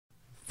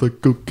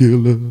Psycho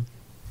killer.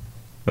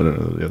 I don't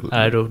know the other.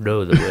 I don't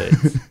know the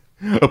words.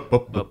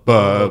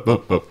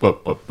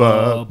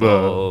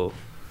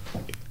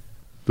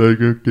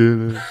 Psycho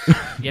killer.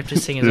 You have to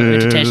sing as a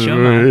to test your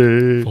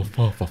mind.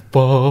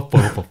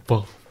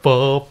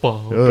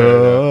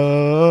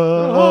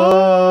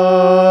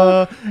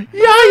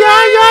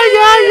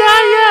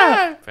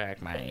 Yeah.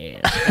 Back my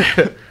ass.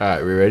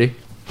 Alright, we ready?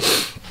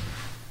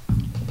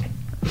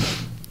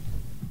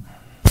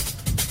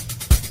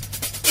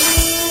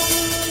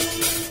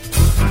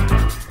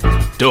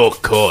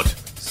 Dog Court.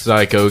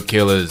 Psycho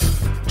Killers.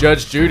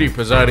 Judge Judy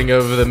presiding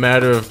over the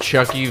matter of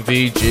Chucky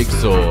v.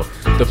 Jigsaw.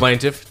 The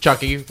plaintiff,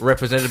 Chucky,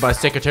 represented by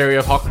Secretary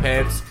of Hot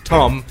Pants,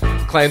 Tom,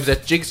 claims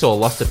that Jigsaw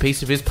lost a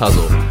piece of his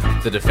puzzle.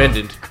 The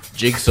defendant,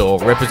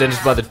 Jigsaw, represented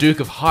by the Duke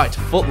of Height,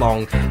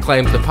 Footlong,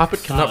 claims the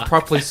puppet cannot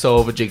properly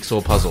solve a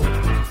jigsaw puzzle.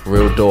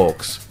 Real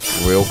dogs,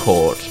 real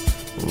court,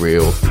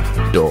 real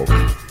dog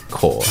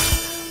court.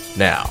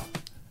 Now,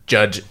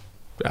 Judge...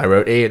 I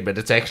wrote Ian, but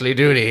it's actually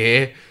Duty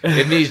here.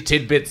 In these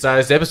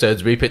tidbit-sized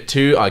episodes, we pit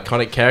two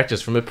iconic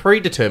characters from a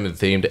predetermined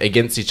theme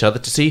against each other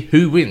to see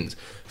who wins.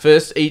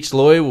 First, each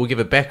lawyer will give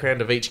a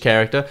background of each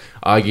character,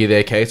 argue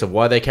their case of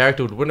why their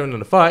character would win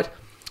in a fight,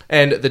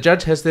 and the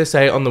judge has their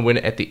say on the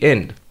winner at the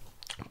end.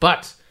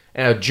 But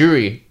our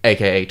jury,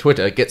 aka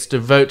Twitter, gets to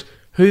vote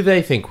who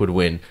they think would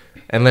win.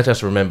 And let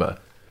us remember,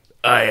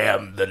 I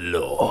am the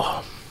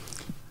law.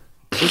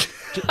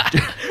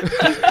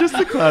 Just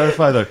to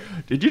clarify though,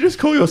 did you just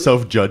call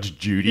yourself Judge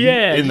Judy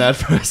Yeah. in that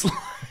first line?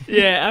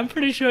 Yeah, I'm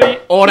pretty sure you...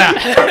 Order!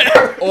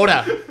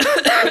 Order!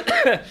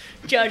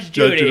 Judge Judge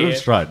Judy. Judy.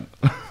 That's right.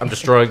 I'm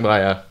destroying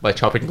my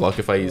chopping block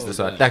if I use this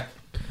one.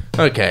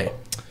 Okay.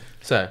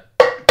 So,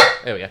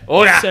 there we go.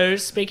 Order! So,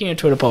 speaking of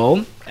Twitter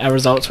poll, our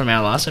results from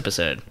our last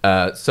episode.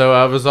 So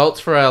our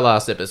results for our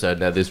last episode,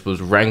 now this was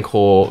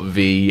Rancor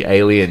v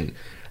Alien.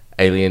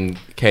 Alien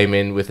came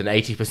in with an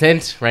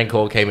 80%,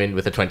 Rancor came in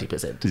with a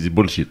 20%. This is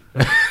bullshit.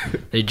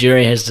 The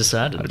jury has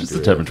decided. I just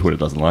determined Twitter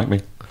doesn't like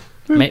me.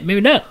 Maybe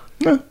not.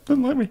 No,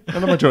 doesn't like me.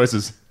 None of my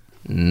choices.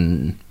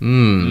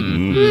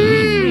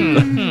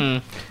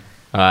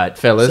 Alright,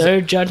 fellas.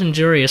 So, judge and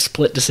jury, a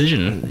split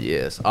decision.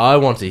 Yes, I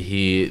want to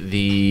hear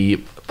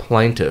the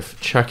plaintiff,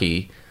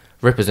 Chucky,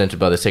 represented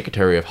by the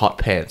Secretary of Hot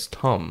Pants,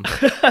 Tom,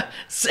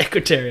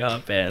 Secretary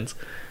of Bands.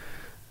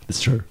 It's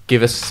true.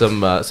 give us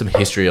some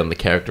history on the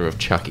character of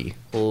Chucky.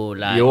 Oh,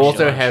 like You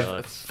also short have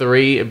shorts.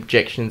 3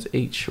 objections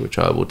each, which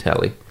I will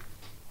tally.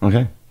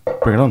 Okay,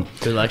 bring it on.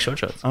 Who likes short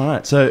shorts? All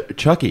right, so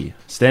Chucky,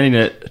 standing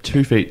at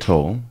 2 feet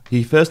tall,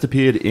 he first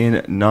appeared in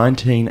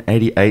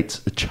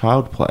 1988's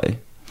Child Play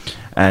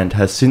and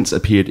has since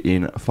appeared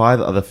in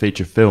 5 other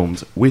feature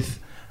films with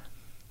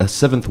a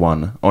 7th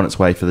one on its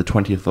way for the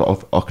 20th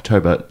of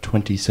October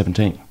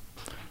 2017.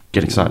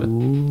 Get excited.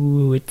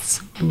 Ooh,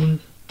 it's soon.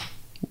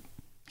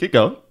 Keep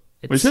going.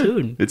 It's What you said?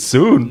 soon. It's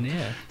soon.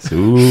 Yeah.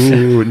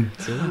 Soon.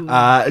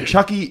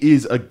 Chucky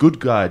is a good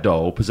guy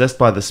doll possessed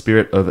by the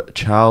spirit of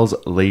Charles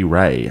Lee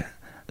Ray,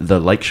 the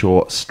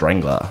Lakeshore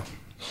Strangler,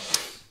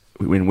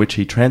 in which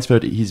he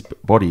transferred his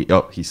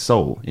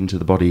soul into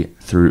the body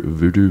through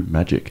voodoo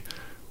magic.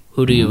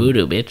 Who do you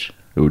voodoo, bitch?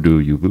 Voodoo,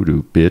 you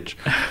voodoo, bitch.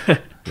 No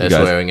guys-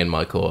 swearing in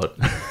my court.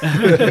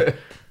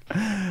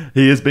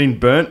 He has been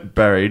burnt,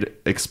 buried,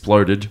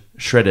 exploded,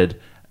 shredded,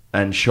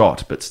 and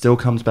shot, but still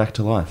comes back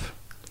to life.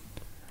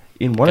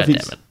 In one God of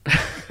his... damn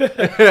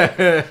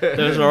it.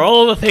 Those are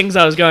all the things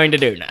I was going to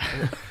do now.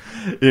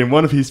 In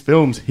one of his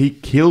films, he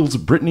kills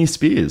Britney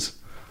Spears.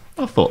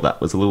 I thought that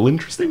was a little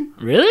interesting.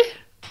 Really?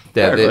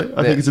 Apparently.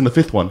 I think it's in the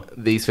 5th one.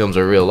 These films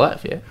are real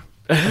life, yeah.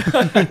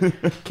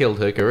 Killed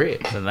her career.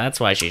 So that's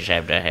why she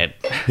shaved her head.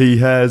 He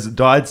has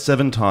died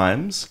 7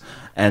 times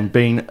and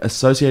been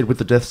associated with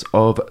the deaths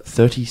of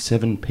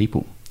 37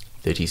 people.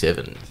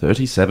 37.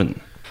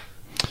 37.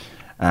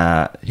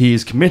 He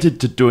is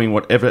committed to doing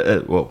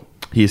whatever...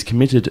 he is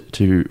committed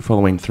to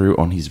following through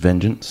on his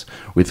vengeance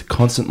with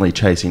constantly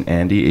chasing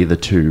Andy either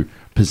to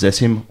possess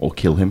him or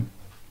kill him.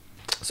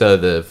 So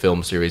the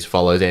film series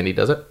follows Andy,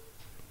 does it?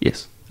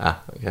 Yes, Ah,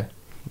 okay.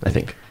 I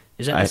think.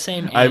 Is that the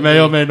same Andy? I may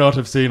or may not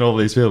have seen all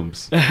these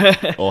films.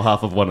 Or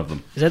half of one of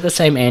them. Is that the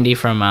same Andy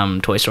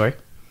from Toy Story?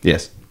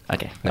 Yes.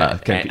 Okay.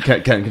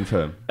 Can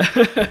confirm.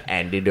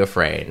 Andy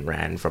Dufresne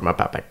ran from a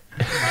puppet.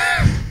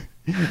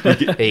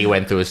 He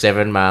went through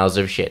 7 miles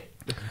of shit.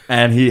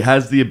 And he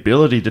has the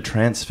ability to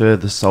transfer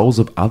the souls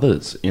of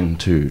others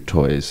into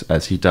toys,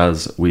 as he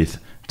does with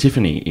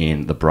Tiffany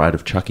in The Bride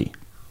of Chucky.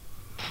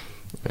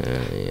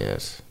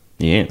 Yes.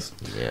 Yes.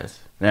 Yes.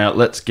 Now,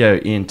 let's go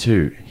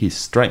into his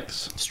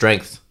strengths.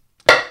 Strength.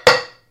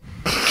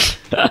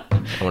 I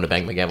want to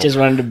bang the gavel. Just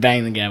wanted to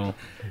bang the gavel.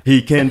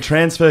 He can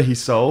transfer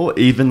his soul,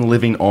 even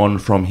living on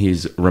from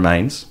his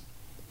remains.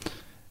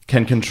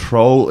 Can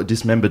control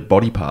dismembered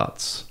body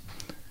parts.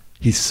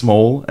 He's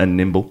small and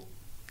nimble.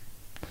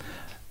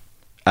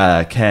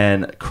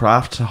 Can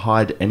craft to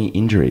hide any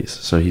injuries,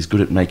 so he's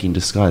good at making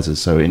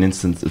disguises. So,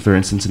 for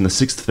instance, in the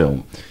 6th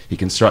film, he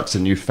constructs a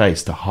new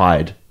face to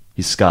hide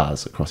his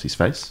scars across his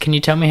face. Can you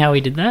tell me how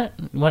he did that?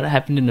 What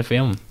happened in the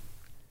film?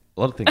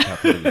 A lot of things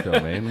happen in the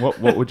film, man.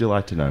 What would you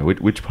like to know?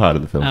 Which part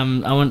of the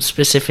film? I want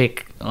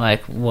specific,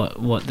 like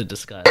what the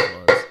disguise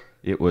was.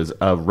 It was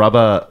a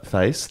rubber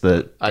face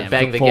that I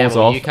bang the falls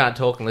gavel. off. You can't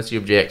talk unless you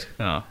object.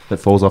 Oh, that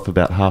falls off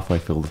about halfway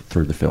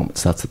through the film. It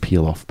starts to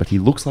peel off, but he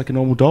looks like a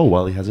normal doll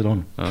while he has it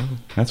on. oh.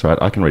 That's right.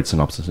 I can read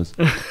synopsises.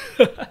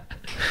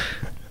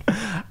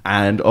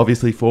 And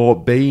obviously, for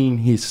being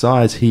his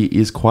size, he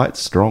is quite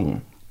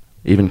strong,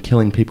 even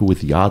killing people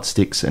with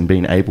yardsticks and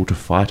being able to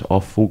fight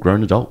off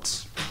full-grown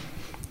adults.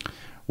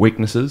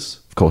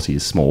 Weaknesses, of course, he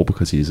is small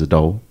because he is a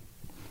doll,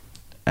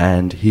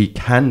 and he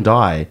can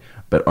die,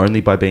 but only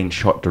by being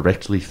shot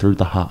directly through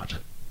the heart.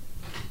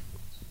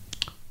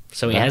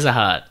 So he has a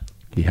heart.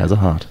 He has a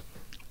heart.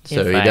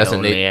 So If he I doesn't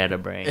only need. had a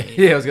brain.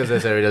 Yeah, I was gonna say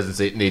so he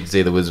doesn't need to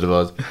see the Wizard of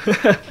Oz.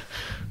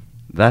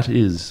 That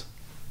is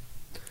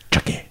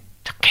Chucky.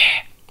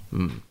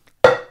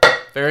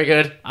 Very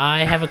good.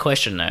 I have a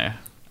question though.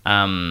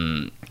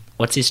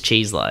 What's his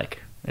cheese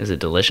like? Is it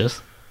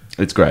delicious?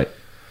 It's great.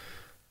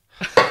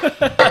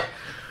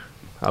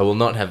 I will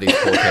not have these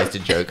poor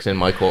tasted jokes in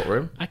my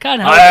courtroom. I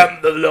can't help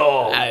am the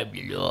law. I am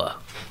the law.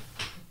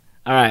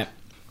 All right.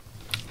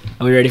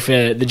 Are we ready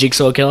for the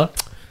Jigsaw Killer?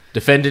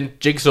 Defendant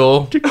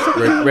Jigsaw,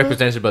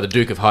 represented by the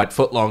Duke of Height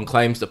Footlong,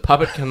 claims the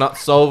puppet cannot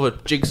solve a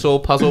jigsaw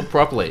puzzle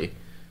properly.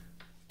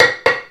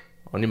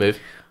 On your move.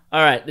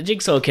 All right, the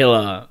Jigsaw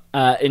Killer.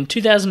 In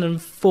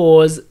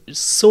 2004's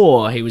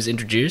Saw, he was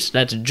introduced.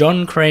 That's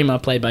John Kramer,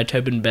 played by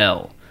Tobin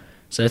Bell.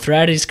 So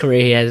throughout his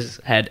career, he has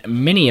had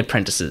many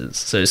apprentices.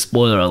 So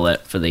spoiler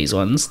alert for these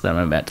ones that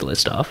I'm about to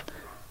list off.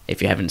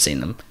 If you haven't seen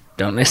them,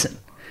 don't listen.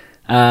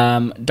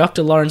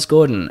 Dr. Lawrence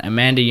Gordon,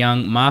 Amanda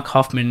Young, Mark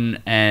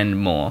Hoffman, and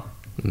more.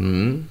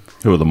 Who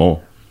are the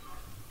more?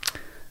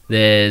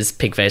 There's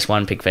Pigface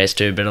 1, Pigface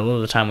 2, but a lot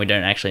of the time we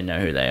don't actually know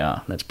who they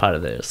are. That's part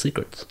of their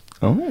secrets.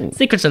 Oh.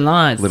 Secrets and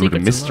lies. Little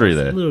bit of Secrets and mystery lies.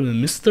 there. A little bit of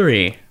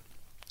mystery.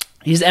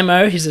 His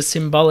MO, he's a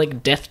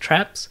symbolic death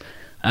traps,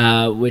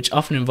 which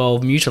often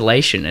involve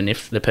mutilation, and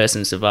if the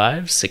person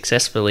survives,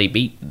 successfully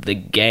beat the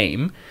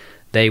game,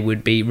 they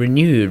would be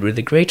renewed with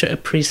a greater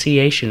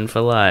appreciation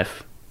for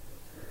life.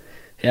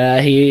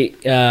 He,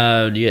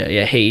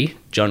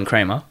 John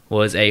Kramer,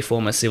 was a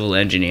former civil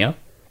engineer,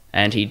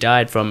 and he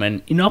died from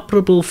an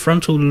inoperable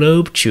frontal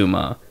lobe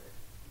tumor,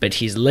 but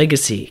his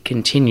legacy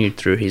continued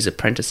through his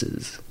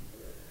apprentices.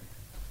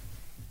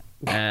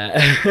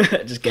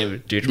 Just gave a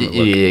dude from a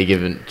look.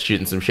 Yeah,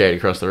 shooting some shade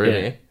across the room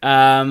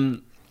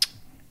here.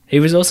 He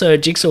was also,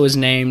 Jigsaw was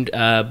named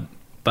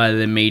by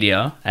the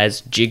media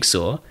as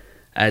Jigsaw,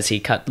 as he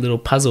cut little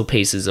puzzle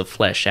pieces of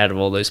flesh out of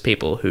all those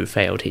people who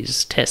failed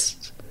his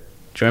tests.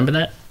 Do you remember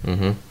that?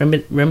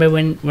 Mm-hmm. Remember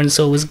when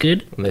Saw was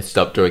good? And they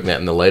stopped doing that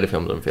in the later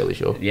films, I'm fairly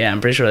sure. Yeah, I'm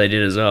pretty sure they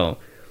did as well.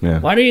 Yeah.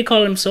 Why do you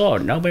call him Saw?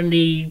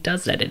 Nobody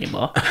does that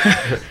anymore.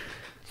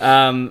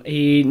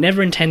 He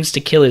never intends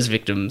to kill his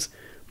victims,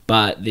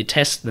 but the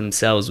tests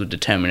themselves would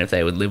determine if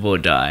they would live or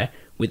die,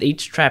 with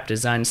each trap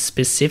designed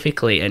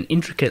specifically and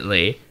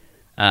intricately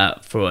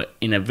for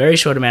in a very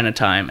short amount of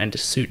time and to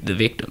suit the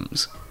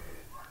victims.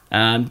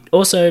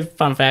 Also,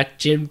 fun fact,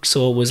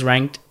 Jigsaw was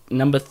ranked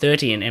number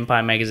 30 in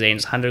Empire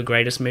Magazine's 100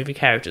 Greatest Movie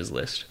Characters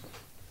list.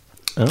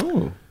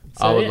 Oh.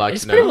 So, I would like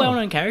it's to a pretty know.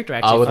 well-known character,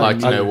 actually. I would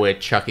like from- to know where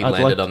Chucky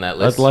landed on that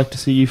list. I'd like to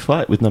see you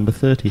fight with number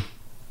 30.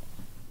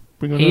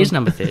 Bring on He on. is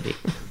number 30.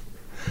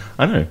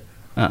 I know.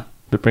 Oh.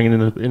 But bring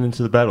it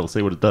into the battle,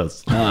 see what it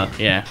does. Oh,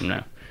 yeah,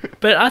 no.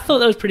 But I thought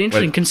that was pretty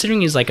interesting, Wait.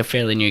 considering he's like a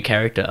fairly new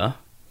character,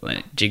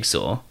 like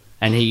Jigsaw,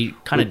 and he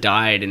kind of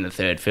died in the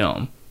third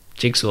film.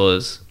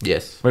 Jigsaw's...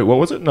 Yes. Wait, what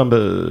was it?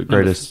 Number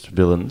greatest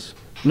villains?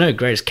 No,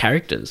 greatest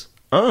characters.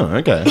 Oh,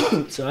 okay.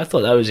 So I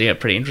thought that was,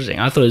 pretty interesting.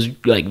 I thought it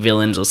was like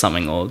villains or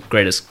something, or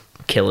greatest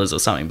killers or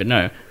something, but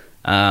no.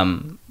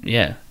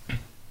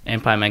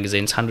 Empire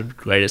Magazine's 100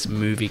 Greatest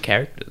Movie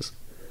Characters.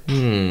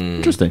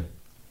 Interesting.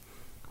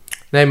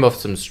 Name off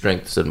some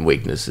strengths and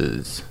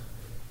weaknesses.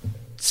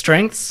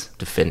 Strengths?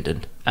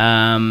 Defendant.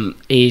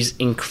 He's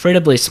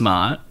incredibly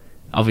smart.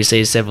 Obviously,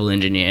 he's a civil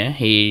engineer.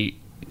 He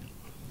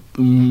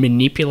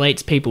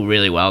manipulates people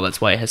really well. That's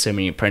why he has so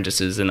many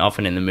apprentices, and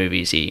often in the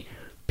movies he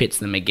pits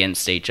them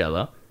against each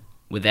other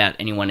without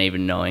anyone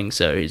even knowing,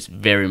 so he's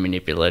very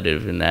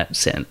manipulative in that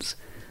sense.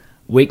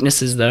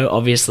 Weaknesses, though,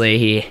 obviously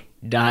he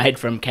died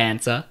from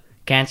cancer.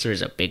 Cancer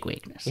is a big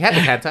weakness. He had the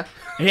cancer.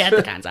 He had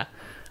the cancer.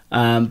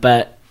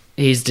 But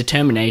his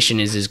determination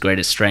is his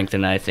greatest strength,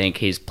 and I think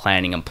his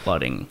planning and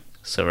plotting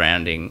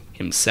surrounding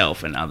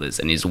himself and others,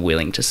 and he's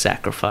willing to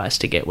sacrifice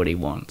to get what he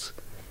wants.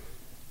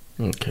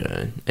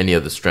 Okay. Any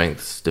other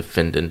strengths?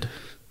 Defendant.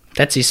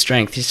 That's his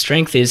strength. His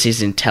strength is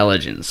his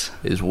intelligence.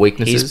 His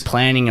weaknesses? He's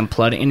planning and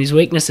plotting, and his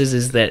weaknesses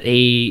is that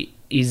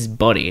his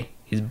body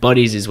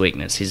is his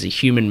weakness. He's a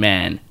human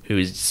man who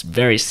is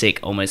very sick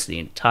almost the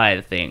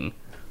entire thing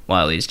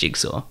while he's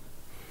Jigsaw.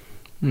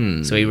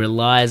 So he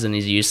relies on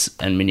his use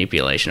and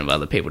manipulation of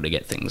other people to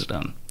get things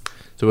done.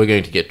 So we're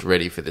going to get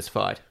ready for this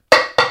fight.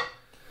 I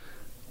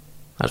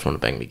just want to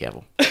bang me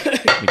gavel.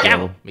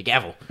 Miguel. Me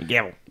gavel.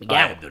 Miguel.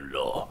 I am the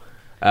law.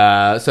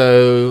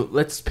 So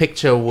let's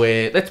picture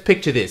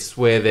this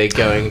where they're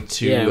going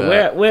to.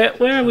 Yeah, where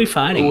are we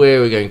fighting? Where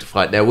are we going to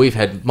fight? Now, we've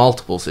had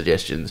multiple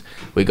suggestions.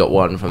 We got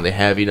one from the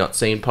Have You Not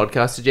Seen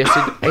podcast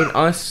suggested an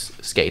ice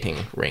skating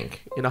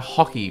rink, in a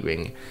hockey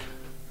ring.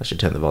 I should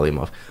turn the volume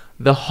off.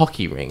 The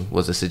hockey ring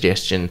was a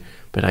suggestion,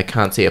 but I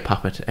can't see a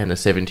puppet and a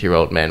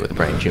 70-year-old man with a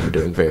brain tumor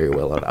doing very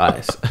well on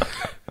ice.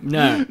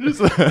 No.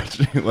 Just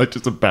actually, like,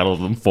 just a battle of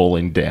them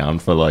falling down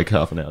for like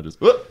half an hour. Just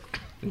whoop.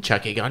 And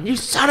Chucky going, "You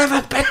son of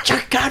a bitch,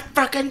 I can't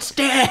fucking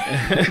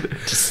stand."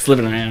 Just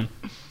slipping around.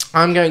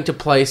 I'm going to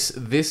place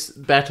this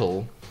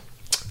battle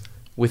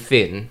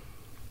within...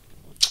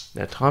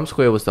 Now, Times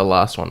Square was the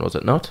last one, was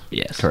it not?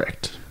 Yes.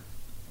 Correct.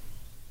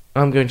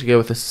 I'm going to go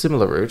with a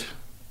similar route.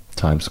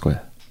 Times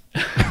Square.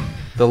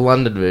 The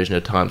London version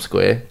of Times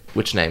Square,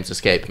 which names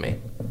escape me.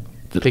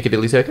 The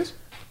Piccadilly Circus?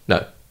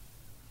 No.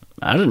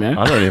 I don't know.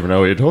 I don't even know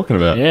what you're talking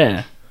about.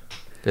 Yeah.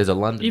 There's a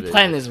London You version.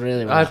 planned this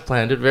really well. I've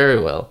planned it very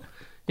well.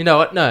 You know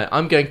what? No,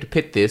 I'm going to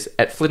pit this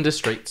at Flinders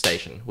Street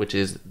Station, which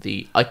is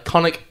the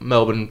iconic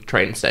Melbourne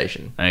train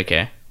station.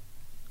 Okay.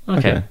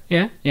 Okay.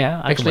 Yeah.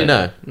 I Actually,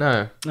 can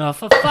no. Oh,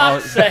 for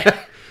fuck's sake.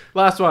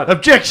 Last one.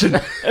 Objection.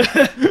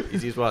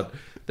 Easiest one.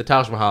 The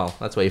Taj Mahal.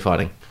 That's where you're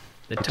fighting.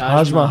 The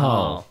Taj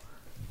Mahal.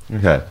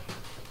 Okay.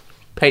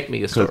 Paint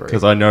me a story.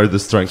 Because I know the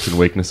strengths and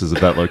weaknesses of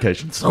that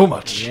location so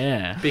much.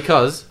 Yeah.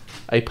 Because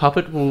a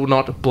puppet will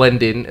not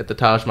blend in at the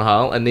Taj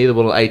Mahal, and neither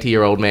will an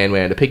 80-year-old man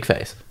wearing a pig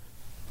face.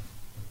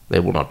 They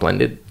will not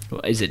blend in.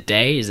 Is it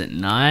day? Is it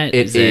night?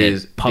 It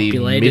is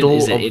populated? the middle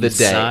is it of the day.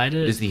 inside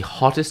It is the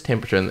hottest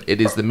temperature. It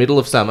is the middle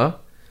of summer,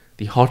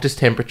 the hottest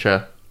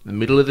temperature, the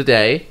middle of the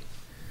day,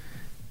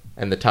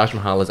 and the Taj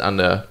Mahal is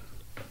under...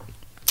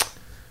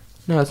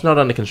 No, it's not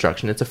under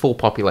construction. It's a full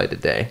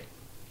populated day.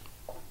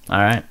 All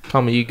right.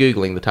 Tom, are you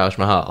Googling the Taj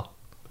Mahal?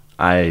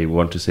 I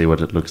want to see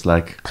what it looks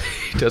like.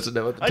 He doesn't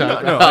know what the I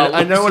Taj know, Mahal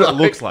I know what it like.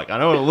 looks like. I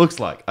know what it looks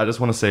like. I just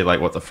want to see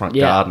like what the front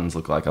Yeah. gardens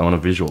look like. I want a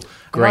visual.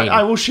 Green.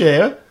 I will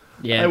share.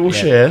 Yeah. I will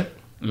yeah. share.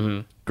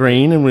 Mhm.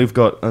 Green, and we've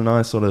got a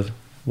nice sort of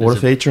water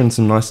feature and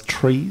some nice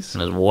trees.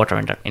 There's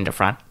water in the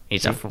front.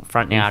 It's a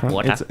front yard Front.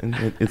 water. It's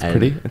And-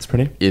 pretty. It's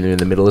pretty. In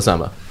the middle of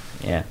summer.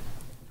 Yeah.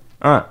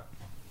 All right.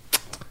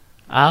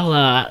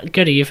 I'll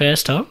go to you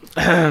first, Tom.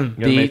 You're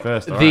gonna me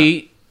first. All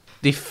right.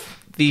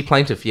 The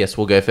plaintiff, yes,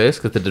 will go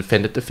first because the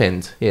defendant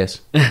defends. Yes.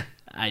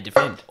 I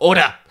defend.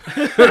 Order.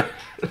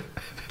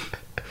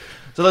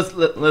 So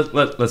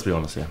let's be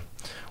honest here.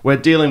 We're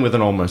dealing with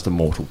an almost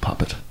immortal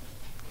puppet.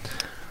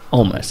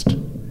 Almost.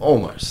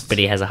 Almost. But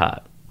he has a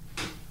heart.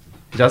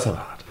 He does have a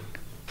heart.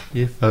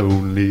 If I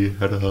only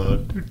had a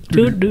heart.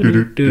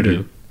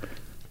 Do-do-do-do-do.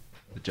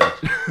 The judge.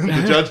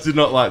 The judge did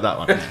not like that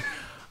one.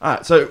 All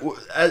right. So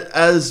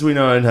as we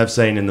know and have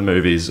seen in the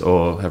movies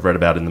or have read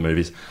about in the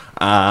movies,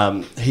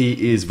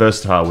 he is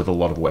versatile with a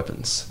lot of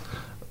weapons.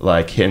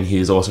 And he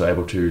is also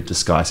able to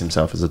disguise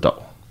himself as a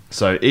doll.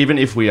 So even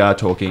if we are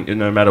talking,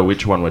 no matter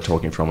which one we're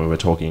talking from, we were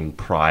talking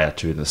prior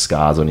to the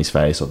scars on his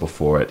face or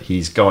before it,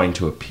 he's going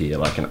to appear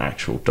like an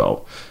actual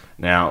doll.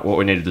 Now, what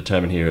we need to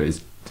determine here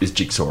is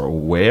Jigsaw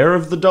aware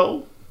of the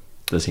doll?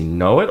 Does he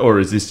know it? Or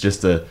is this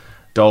just a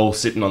doll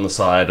sitting on the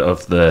side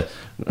of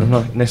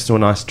next to a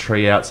nice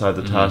tree outside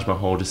the Taj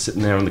Mahal, just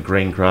sitting there on the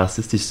green grass?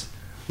 It's this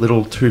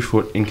little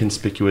 2-foot,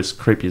 inconspicuous,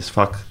 creepy as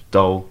fuck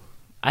doll.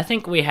 I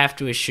think we have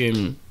to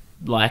assume,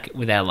 like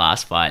with our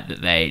last fight,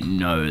 that they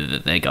know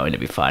that they're going to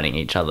be fighting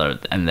each other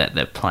and that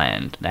they're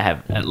planned. They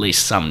have at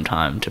least some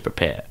time to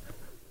prepare.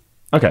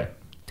 Okay.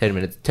 10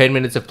 minutes. 10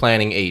 minutes of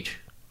planning each.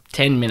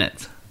 10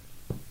 minutes.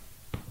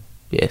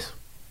 Yes.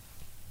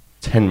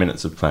 10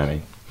 minutes of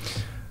planning.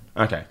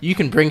 Okay. You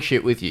can bring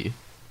shit with you.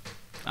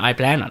 I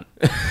plan on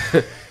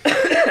it.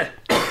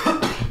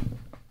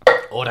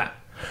 Order.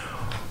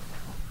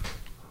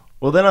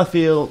 Well, then I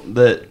feel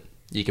that...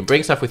 You can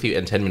bring stuff with you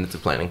and 10 minutes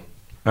of planning.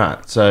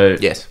 Alright, so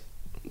Yes.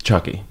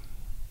 Chucky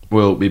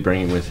will be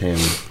bringing with him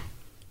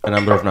a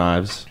number of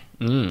knives.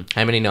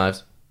 How many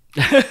knives?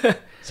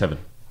 7.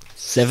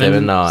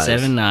 Seven knives.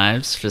 7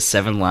 knives for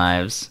 7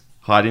 lives.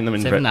 Hiding them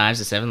in... 7 knives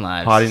for 7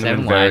 lives. Hiding them 7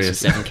 in lives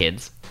various- for 7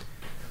 kids.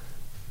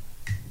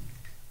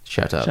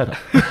 Shut up. Shut up.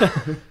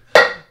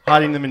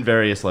 Hiding them in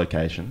various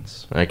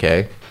locations.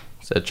 Okay.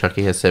 So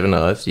Chucky has 7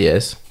 knives.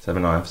 Yes.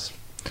 7 knives.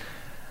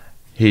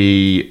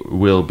 He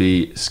will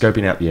be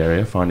scoping out the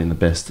area, finding the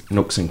best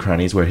nooks and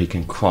crannies where he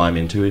can climb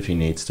into if he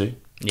needs to.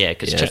 Yeah,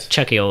 because Yes.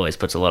 Chucky always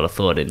puts a lot of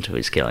thought into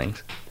his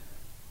killings.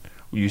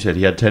 You said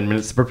he had 10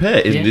 minutes to prepare.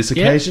 In Yeah, this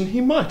yeah. occasion,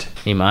 he might.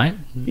 He might.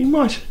 He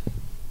might.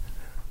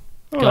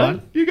 All Go right,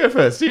 on. you go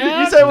first. You No,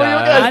 say what you no.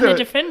 guys I'm do. the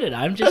defendant.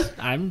 I'm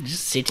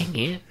just sitting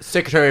here.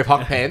 Secretary of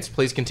Hot Pants,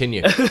 please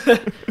continue.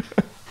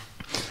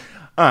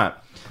 Alright,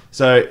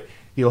 so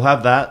he'll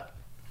have that.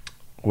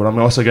 What I'm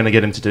also going to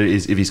get him to do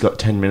is if he's got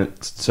 10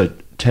 minutes, so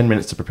 10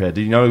 minutes to prepare.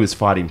 Did you know he was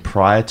fighting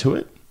prior to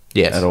it?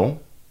 Yes. At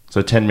all?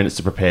 So 10 minutes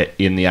to prepare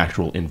in the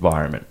actual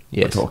environment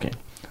Yes. we're talking.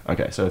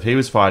 Okay, so if he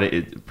was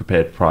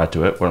prepared prior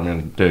to it, what I'm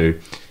going to do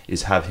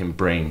is have him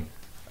bring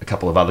a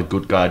couple of other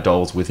good guy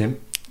dolls with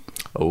him.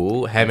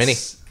 Oh, how many?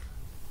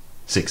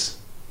 6.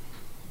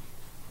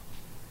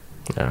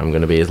 I'm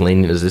going to be as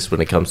lenient as this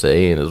when it comes to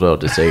Ian as well,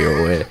 just so you're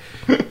aware.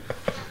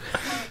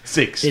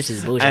 6. This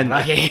is bullshit. And,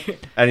 Lucky.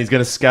 and he's going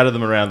to scatter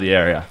them around the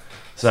area.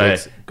 So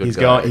 6. Good he's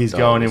guy,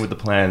 going in dolls. with the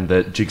plan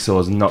that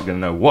Jigsaw's not going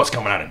to know what's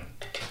coming at him.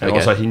 And Okay.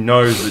 also he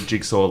knows that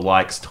Jigsaw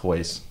likes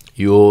toys.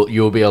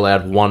 You'll be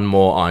allowed one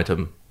more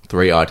item,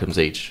 3 items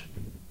each.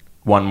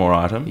 One more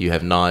item. You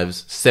have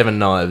knives, 7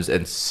 knives,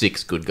 and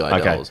 6 good guy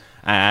Okay. dolls.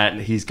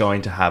 And he's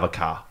going to have a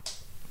car.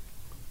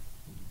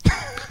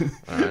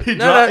 He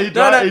No,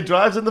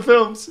 drives in the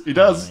films. He Oh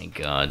does. my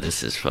god,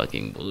 this is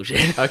fucking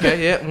bullshit.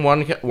 Okay, yeah,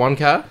 one car. One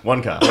car.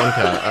 One car.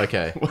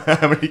 Okay.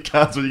 How many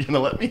cars are you going to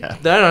let me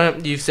have? No,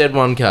 you've said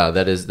 1 car.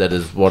 That is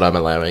what I'm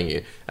allowing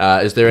you.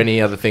 Is there any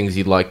other things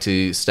you'd like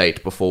to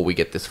state before we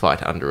get this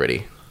fight under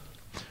ready?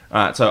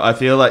 Alright, so I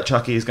feel like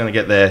Chucky is going to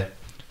get there,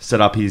 set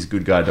up his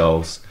good guy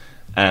dolls,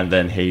 and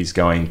then he's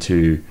going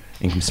to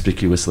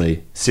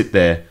inconspicuously sit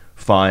there,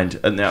 find...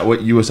 And now,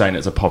 what you were saying,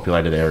 it's a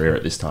populated area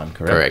at this time,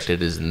 correct? Correct.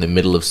 It is in the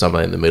middle of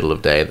summer, in the middle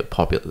of day,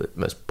 the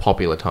most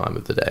popular time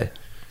of the day.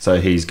 So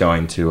he's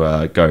going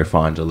to go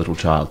find a little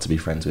child to be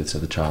friends with so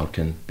the child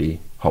can be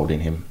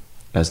holding him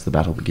as the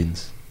battle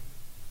begins.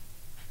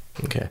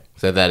 Okay.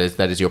 So that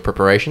is your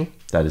preparation?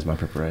 That is my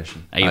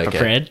preparation. Are you Okay.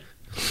 prepared?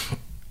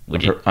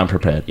 I'm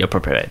prepared. You're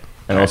prepared.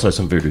 And also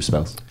some voodoo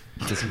spells.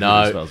 Just some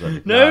No. voodoo spells,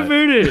 right? No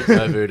voodoo.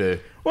 No voodoo.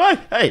 Why?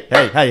 Hey.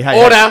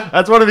 Order!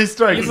 That's one of his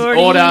strengths. You've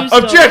already Order. used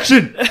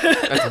Objection!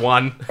 That's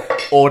 1.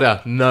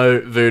 Order. No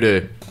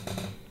voodoo.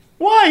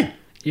 Why?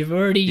 You've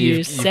already You've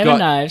used 7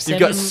 knives. You've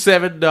got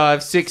 7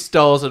 knives, 6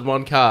 dolls, and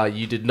 1 car.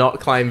 You did not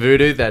claim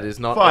voodoo. That is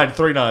not... Fine,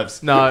 3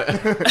 knives. No.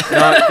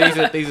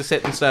 No, these are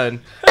set in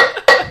stone.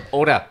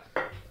 Order.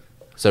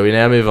 So we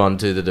now move on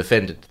to the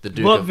defendant, the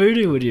Duke What of...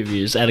 voodoo would you have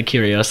used, out of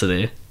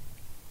curiosity?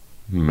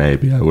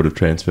 Maybe I would have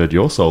transferred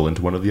your soul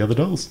into one of the other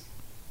dolls.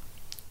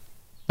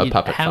 A You'd-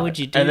 puppet How fight. would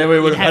you do And then we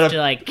it? would You'd have had have a-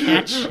 to, like,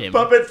 catch him.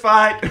 Puppet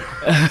fight!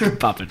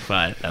 Puppet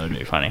fight. That would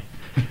be funny.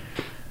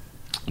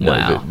 No,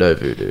 Wow. no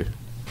voodoo.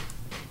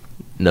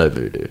 No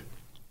voodoo.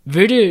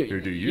 Voodoo,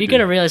 Voodoo, you you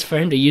gotta do. realize for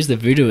him to use the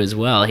voodoo as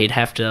well, he'd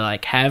have to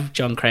like have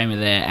John Kramer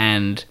there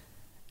and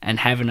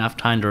have enough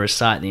time to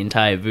recite the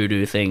entire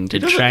voodoo thing to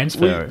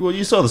transfer it. Well,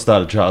 you saw the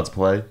start of Child's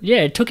Play. Yeah,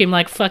 it took him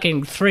like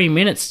fucking 3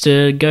 minutes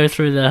to go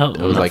through the whole.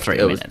 It was not like- 3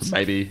 it was minutes.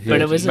 Maybe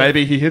But it was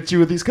maybe he hits you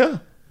with his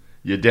car.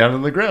 You're down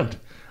on the ground.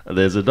 And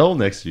there's a doll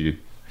next to you.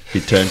 He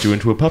turns you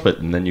into a puppet,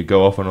 and then you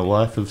go off on a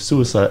life of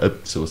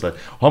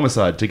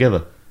homicide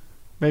together.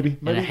 Maybe.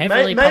 In a maybe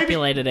heavily maybe-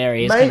 populated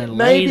area, he's may- gonna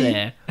lay maybe-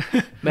 there.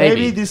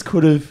 Maybe this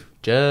could have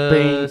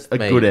been Just a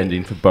maybe. good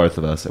ending for both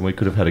of us, and we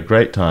could have had a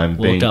great time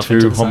Walked being off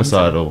into two the sunset.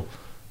 homicidal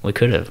We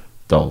could have.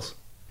 dolls.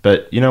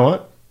 But you know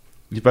what?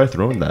 You both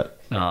ruined that.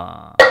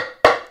 Aw.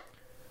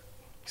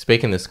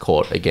 Speak in this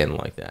court again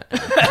like that,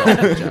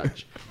 and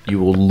judge, you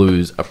will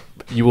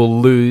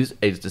lose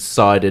a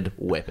decided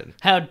weapon.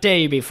 How dare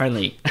you be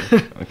friendly?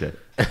 Okay.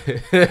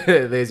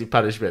 There's your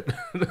punishment.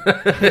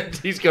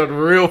 He's gone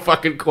real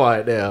fucking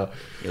quiet now.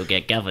 You'll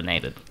get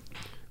governated.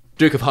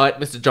 Duke of Height,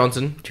 Mr.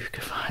 Johnson. Duke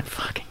of Hyde,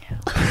 fucking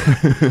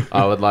hell.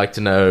 I would like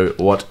to know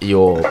what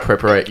your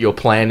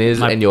plan is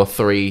My- and your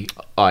 3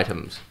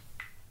 items.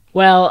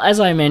 Well, as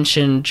I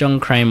mentioned, John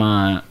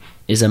Kramer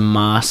is a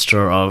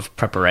master of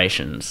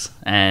preparations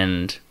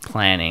and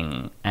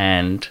planning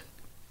and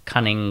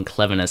cunning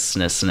cleverness.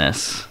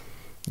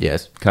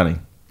 Yes.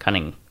 Cunning.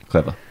 Cunning.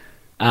 Clever.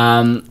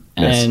 Yes.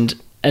 Yes. And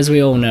as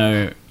we all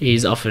know,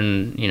 he's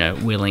often,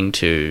 willing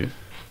to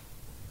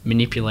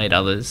manipulate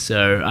others.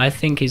 So I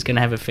think he's going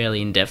to have a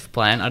fairly in-depth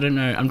plan. I don't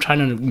know. I'm trying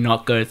to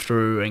not go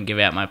through and give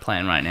out my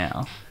plan right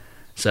now.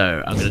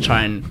 So I'm going to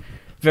try and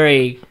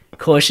very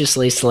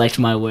cautiously select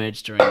my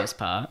words during this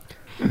part.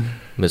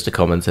 Mr.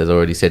 Commons has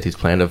already said his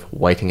plan of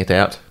waiting it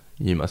out.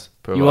 You must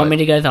provide. You want me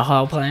to go the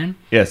whole plan?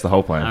 Yes, the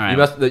whole plan. All right. You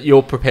must.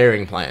 Your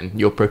preparing plan.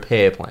 Your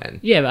prepare plan.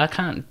 Yeah, but I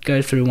can't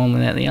go through one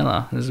without the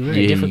other. It's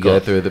very You difficult. go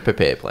through the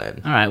prepare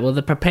plan. All right. Well,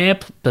 the prepare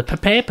plan.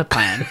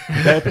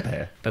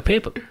 Prepare.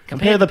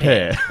 Compare the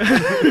pair.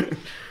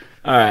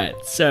 All right.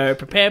 So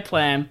prepare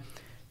plan.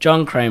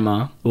 John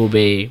Kramer will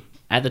be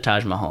at the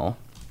Taj Mahal,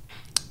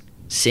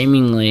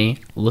 seemingly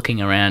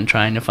looking around,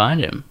 trying to find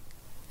him.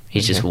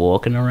 He's just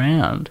walking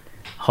around.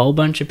 Whole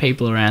bunch of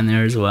people around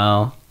there as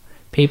well.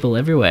 People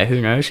everywhere. Who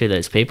knows who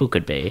those people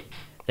could be?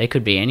 They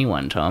could be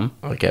anyone, Tom.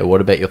 Okay.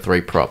 What about your 3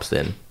 props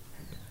then?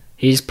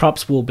 His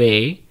props will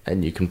be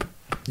And you can prepare.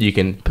 You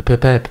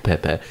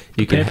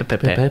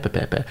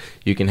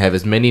can have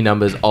as many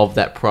numbers of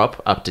that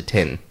prop up to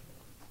 10.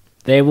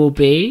 there will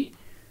be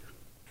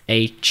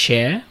a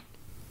chair,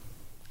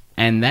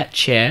 and that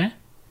chair,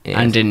 Yes.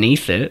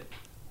 underneath it,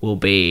 will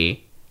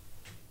be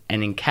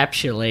an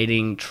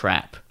encapsulating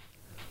trap.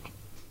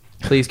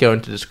 Please go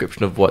into the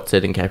description of what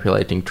said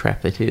encapsulating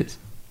trap it is.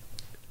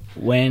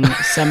 When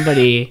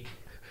somebody...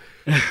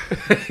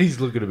 He's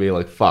looking at me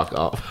like, fuck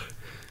off.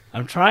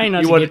 I'm trying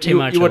not You to wanted, give too you,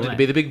 much you wanted away. to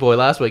be the big boy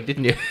last week,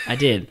 didn't you? I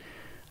did.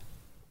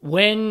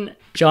 When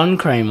John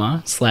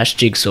Kramer /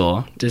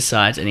 Jigsaw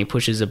decides and he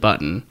pushes a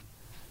button,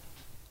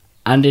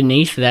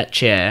 underneath that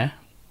chair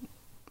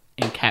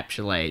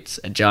encapsulates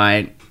a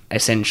giant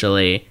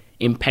essentially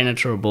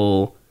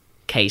impenetrable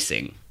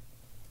casing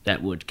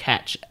that would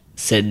catch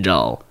said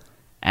doll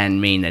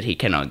and mean that he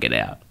cannot get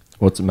out.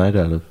 What's it made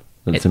out of?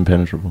 That's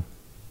impenetrable.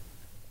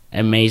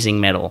 Amazing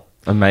metal.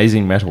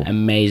 Amazing metal.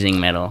 Amazing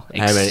metal.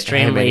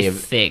 Extremely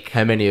thick.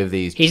 How many of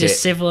these? He's a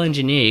civil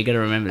engineer. You got to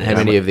remember that. How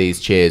many of these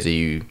chairs are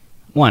you?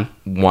 One.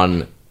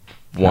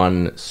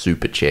 One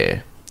super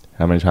chair.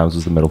 How many times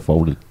was the metal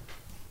folded?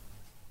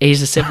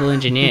 He's a civil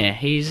engineer.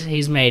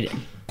 He's made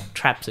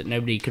traps that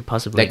nobody could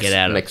possibly get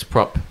out of. Next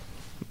prop.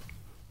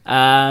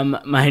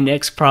 My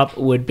next prop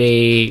would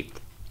be.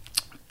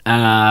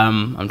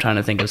 I'm trying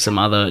to think of some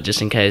other,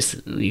 just in case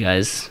you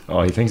guys.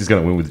 Oh, he thinks he's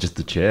going to win with just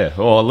the chair.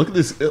 Oh, look at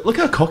this. Look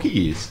how cocky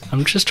he is.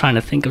 I'm just trying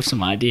to think of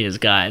some ideas,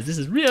 guys. This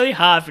is really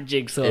hard for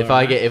Jigsaw. If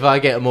I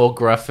get more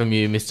gruff from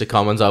you, Mr.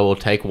 Commons, I will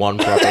take one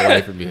prop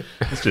away from you.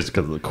 It's just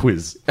because of the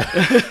quiz.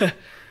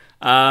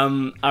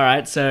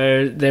 Alright,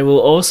 so there will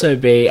also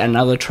be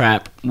another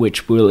trap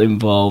which will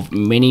involve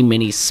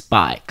many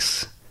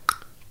spikes.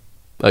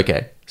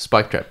 Okay,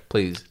 spike trap,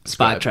 please.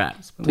 Spike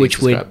trap, which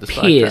would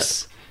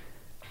pierce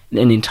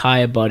an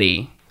entire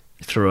body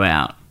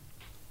throughout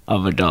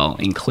of a doll,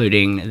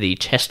 including the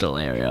chestal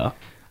area,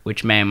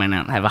 which may or may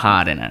not have a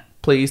heart in it.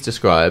 Please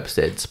describe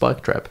said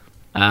spike trap.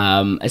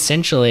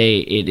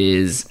 Essentially, it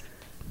is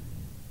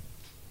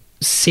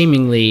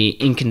seemingly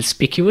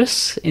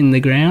inconspicuous in the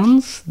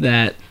grounds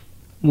that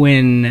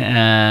when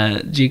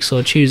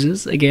Jigsaw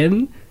chooses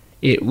again,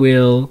 it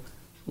will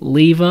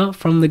lever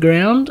from the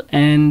ground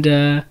and...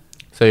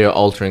 So you're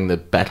altering the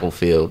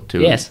battlefield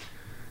to... Yes.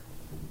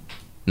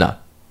 No.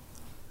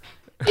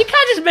 You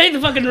can't just make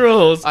the fucking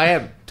rules. I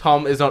am.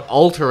 Tom is not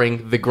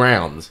altering the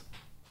grounds.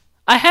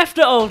 I have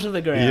to alter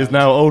the ground. He is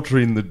now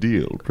altering the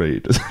deal,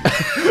 Praetor.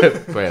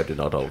 Well, do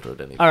not alter it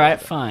anymore.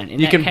 Alright, fine. In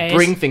You that can case,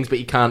 bring things, but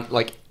you can't,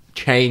 like,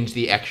 change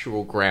the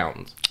actual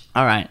grounds.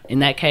 Alright, in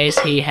that case,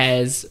 he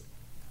has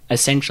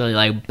essentially,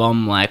 like,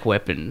 bomb-like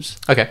weapons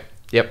Okay.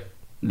 Yep.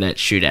 that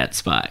shoot out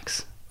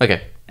spikes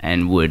Okay.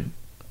 and would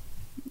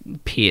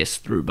pierce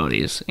through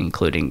bodies,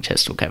 including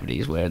chestal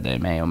cavities where they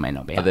may or may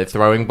not be. Are they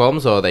throwing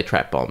bombs or are they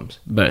trap bombs?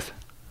 Both.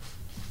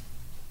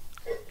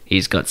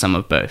 He's got some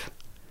of both.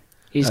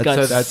 He's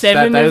got So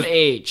seven of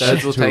each.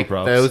 Those will Two take.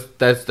 props.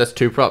 That's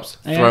two props.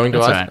 Yeah, Throwing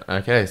that's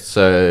device. Okay,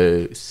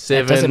 so That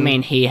 7. doesn't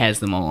mean he has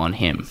them all on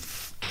him.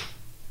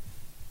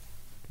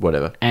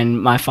 Whatever.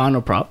 And my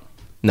final prop,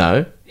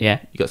 No, yeah.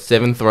 you got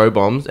 7 throw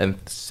bombs and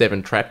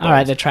 7 trap bombs.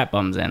 Alright, they're trap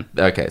bombs then.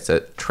 Okay, so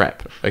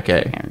trap.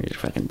 Okay. Yeah, you're just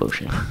fucking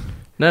bullshit.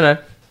 No.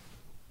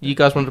 You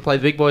guys wanted to play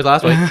the big boys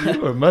last week. You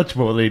were much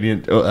more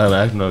lenient. Oh,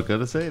 I'm not going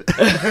to say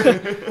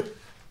it.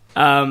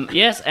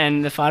 Yes,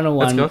 and the final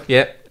Let's one, go.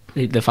 Yeah.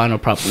 the final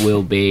prop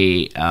will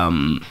be,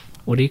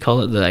 what do you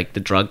call it? The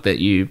drug that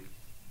you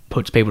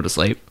puts people to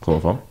sleep?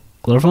 Chloroform.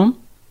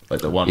 Chloroform? Like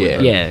the one Yeah.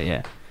 with the...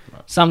 Yeah.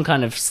 Some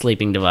kind of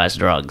sleeping device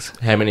drugs.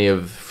 How many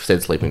of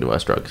said sleeping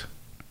device drugs?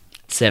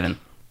 7.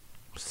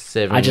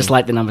 7. I just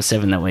like the number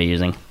 7 that we're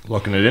using.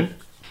 Locking it in.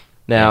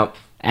 Now,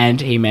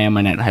 And he may or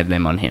may not have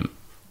them on him.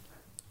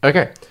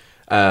 okay.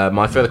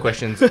 My further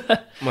questions.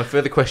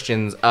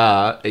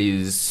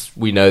 Is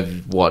we know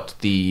what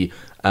the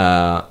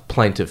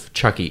plaintiff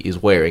Chucky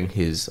is wearing,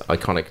 his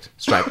iconic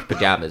striped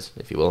pajamas,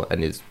 if you will,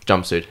 and his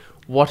jumpsuit.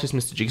 What is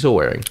Mr. Jigsaw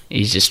wearing?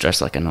 He's just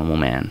dressed like a normal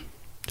man.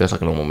 Just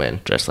like a normal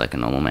man. Dressed like a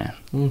normal man.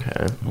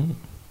 Okay.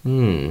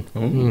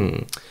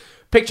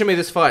 Picture me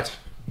this fight,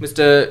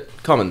 Mr.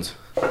 Commons.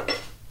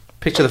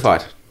 Picture the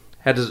fight.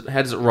 How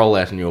does it roll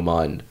out in your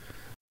mind?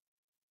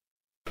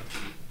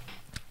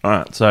 All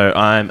right, so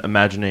I'm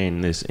imagining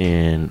this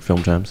in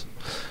film terms.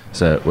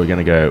 So we're going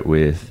to go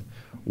with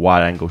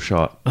wide-angle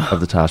shot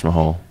of the Taj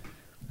Mahal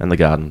and the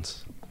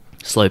gardens.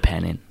 Slow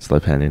pan in. Slow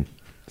pan in.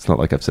 It's not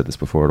like I've said this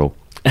before at all.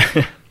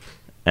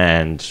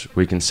 And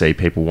we can see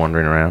people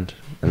wandering around,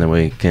 and then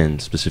we can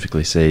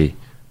specifically see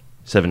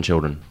 7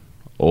 children,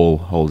 all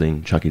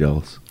holding Chucky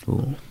dolls.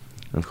 Ooh.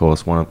 And of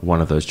course,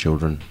 one of those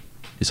children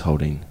is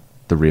holding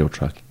the real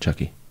Chucky.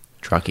 Trucky.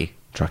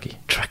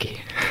 Trucky.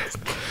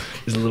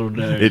 He's a little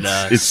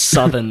nerd. It's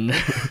southern.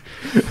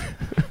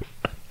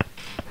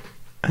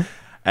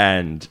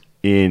 And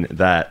in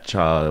that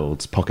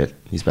child's pocket,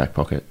 his back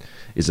pocket,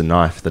 is a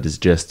knife that is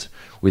just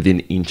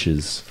within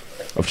inches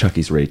of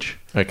Chucky's reach.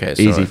 Okay,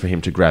 so Easy for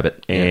him to grab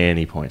at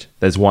any point.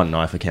 There's one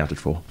knife accounted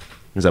for.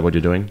 Is that what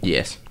you're doing?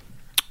 Yes,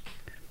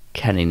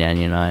 Counting down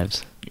your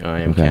knives. I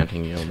am Okay.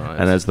 counting your knives.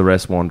 And as the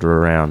rest wander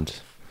around,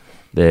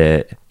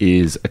 there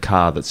is a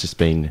car that's just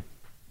been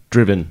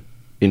driven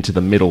into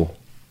the middle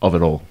of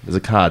it all. There's a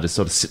car just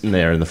sort of sitting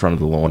there in the front of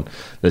the lawn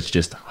that's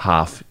just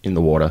half in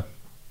the water.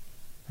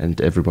 And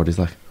everybody's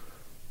like,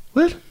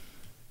 what?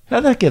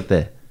 How'd that get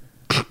there?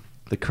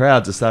 The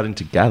crowds are starting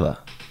to gather.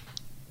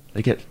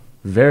 They get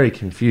very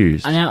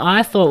confused. Now,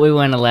 I thought we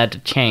weren't allowed to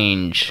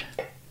change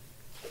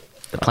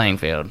the playing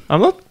field.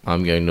 I'm not...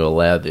 I'm going to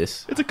allow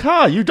this. It's a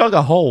car. You dug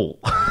a hole.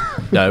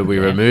 No, we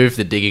removed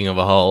the digging of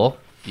a hole.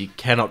 You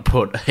cannot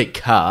put a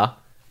car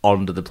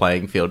onto the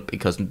playing field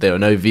because there are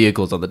no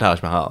vehicles on the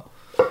Taj Mahal.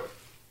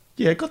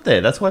 Yeah, it got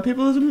there. That's why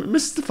people are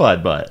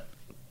mystified by it.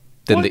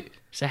 Then What?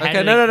 So how Okay,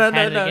 did no, it- how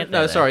did it get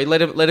there, sorry.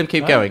 Let him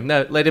keep going.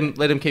 No, let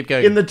him keep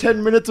going. In the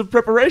 10 minutes of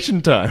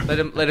preparation time. Let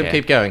him Okay.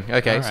 keep going.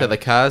 Okay, All so right. the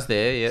car's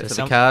there. Yeah, so the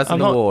some- car's in I'm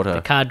the not- water.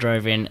 The car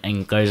drove in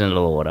and goes into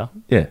the water.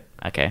 Yeah.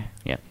 Okay,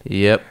 yeah.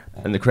 Yep.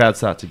 And the crowd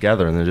start to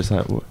gather, and they're just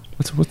like,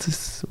 what's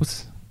this?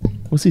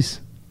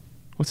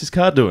 What's this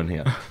car doing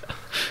here?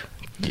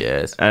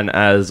 Yes. And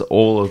as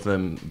all of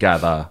them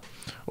gather,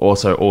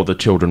 also all the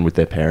children with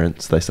their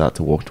parents, they start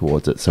to walk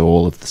towards it. So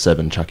all of the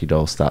 7 Chucky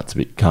dolls start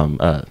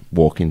to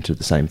walk into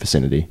the same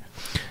vicinity.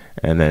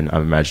 And then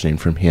I'm imagining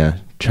from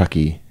here,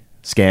 Chucky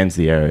scans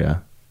the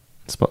area,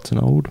 spots an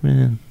old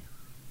man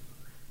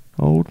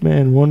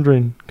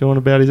wandering, going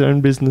about his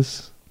own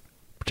business,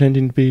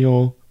 pretending to be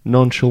all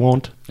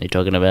nonchalant. Are you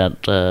talking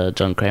about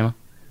John Kramer?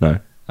 No.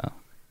 Oh.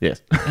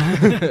 Yes.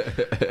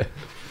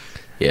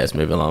 Yes,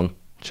 move along.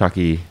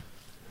 Chucky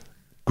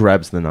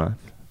grabs the knife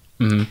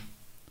Mm-hmm.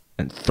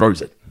 and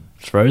throws it.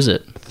 Throws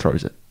it.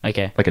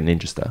 Okay. Like a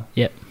ninja style.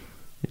 Yep.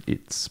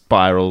 It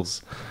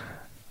spirals.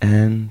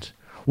 And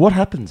what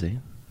happens,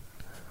 Ian?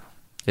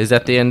 Is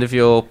that the end of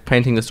your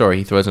painting the story?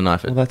 He throws a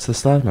knife Well, at. that's the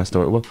start of my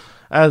story. Well,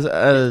 as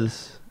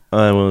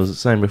I was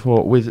saying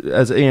before,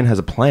 as Ian has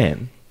a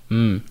plan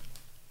Mm.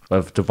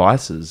 of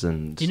devices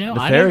and You know,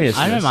 nefariousness.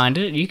 I don't mind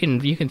it. You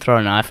can throw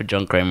a knife at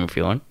John Kramer if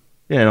you want.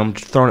 Yeah, and I'm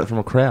throwing it from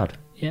a crowd.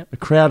 Yep. A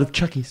crowd of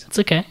Chuckies. It's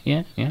okay.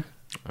 Yeah, yeah.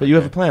 But you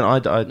have a plan.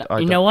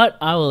 You know what?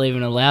 I will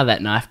even allow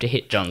that knife to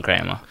hit John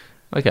Kramer.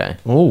 Okay.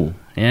 Oh.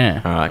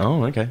 Yeah. All right.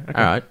 Oh, okay.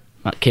 All right.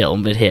 Not kill,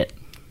 but hit.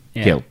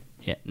 Yeah. Kill.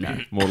 Yeah, no.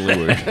 Mortally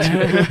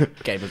wounded.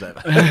 Game is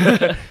over.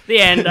 The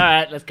end. All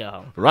right, let's go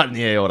home. Right in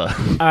the aorta.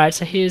 All right,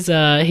 so here's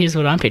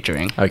what I'm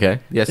picturing. Okay.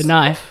 Yes. The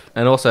knife.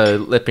 And also,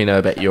 let me know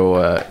about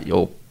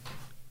your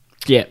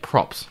Yeah,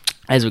 props.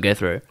 as we go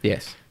through.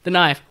 Yes. The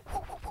knife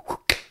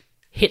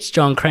hits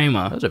John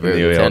Kramer. That was a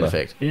very In the good sound aorta.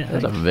 effect. Yeah. That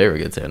was a very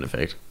good sound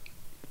effect.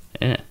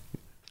 Yeah.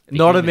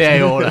 Not in the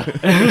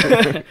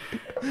aorta.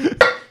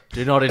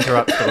 Do not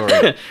interrupt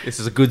story. This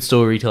is a good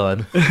story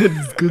time.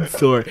 Good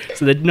story.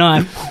 So the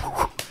knife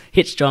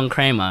hits John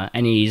Kramer,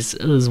 and he's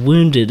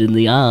wounded in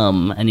the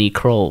arm, and he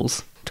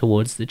crawls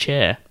towards the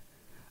chair.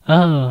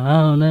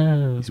 Oh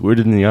no! He's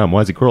wounded in the arm.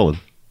 Why is he crawling?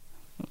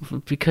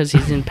 Because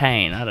he's in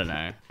pain. I don't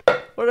know.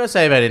 What did I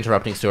say about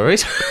interrupting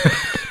stories?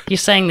 You're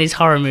saying these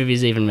horror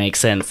movies even make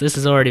sense. This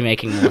is already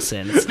making more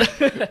sense.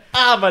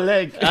 My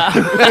leg.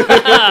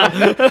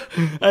 I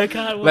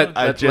can't walk.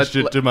 I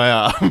gestured to my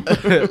arm.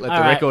 Let the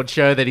right. record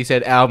show that he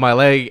said, ow, my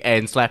leg,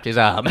 and slapped his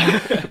arm.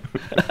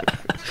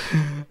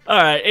 All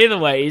right. Either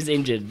way, he's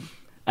injured,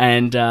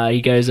 and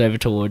he goes over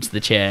towards the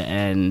chair,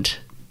 and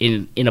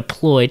in a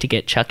ploy to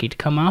get Chucky to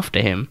come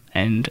after him,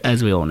 and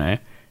as we all know,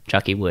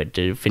 Chucky would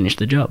to finish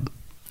the job.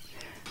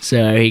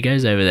 So he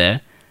goes over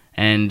there,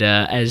 and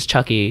as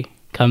Chucky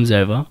comes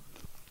over,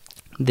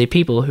 the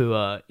people who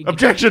are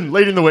Objection!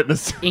 Leading the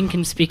witness.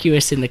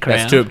 inconspicuous in the crowd,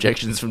 That's 2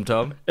 objections from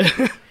Tom.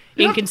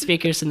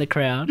 inconspicuous in the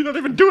crowd. You're not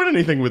even doing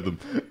anything with them.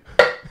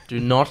 Do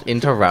not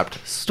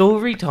interrupt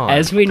story time.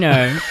 As we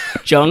know,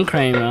 John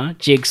Kramer,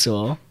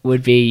 Jigsaw,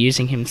 would be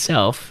using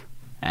himself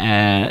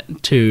as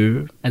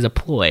a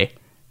ploy,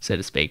 so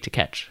to speak, to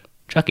catch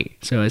Chucky.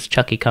 So as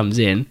Chucky comes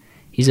in,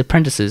 his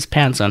apprentices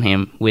pounce on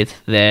him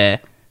with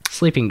their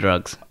sleeping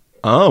drugs.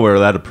 Oh, we're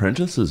allowed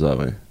apprentices, are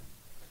we?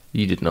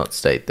 You did not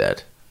state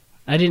that.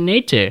 I didn't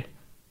need to.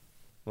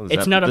 Well,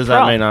 It's not a Does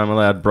prop. that mean I'm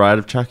allowed bride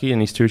of Chucky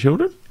and his 2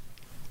 children?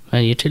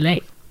 Well, you're too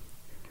late.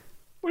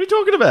 What are you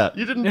talking about?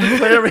 You didn't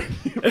declare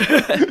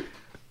it.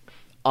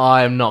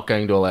 I am not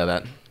going to allow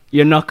that.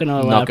 You're not going to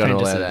allow Not going to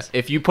apprentices. allow that.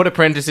 If you put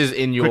apprentices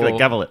in your... Quickly,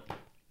 gavel it.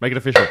 Make it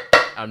official.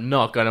 I'm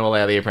not going to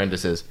allow the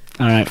apprentices.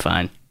 All right,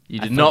 fine. You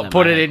I did thought not that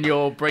put might it have- in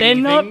your They're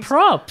bringing not things.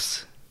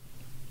 props.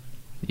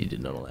 You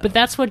did not allow But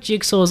that's what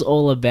Jigsaw's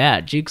all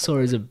about. Jigsaw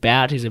is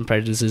about his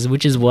apprentices,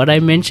 which is what I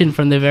mentioned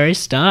from the very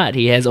start.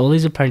 He has all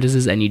his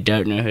apprentices, and you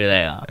don't know who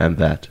they are. And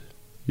that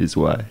is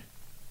why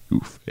you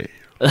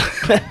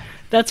fail.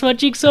 That's what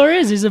Jigsaw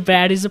is. He's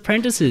about his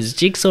apprentices.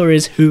 Jigsaw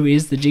is who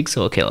is the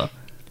Jigsaw killer.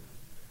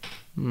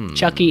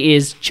 Chucky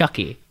is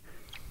Chucky.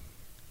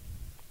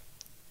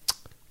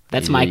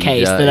 That's my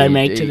case that I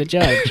make to the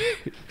judge.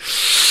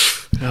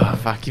 Oh,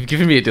 fuck. You've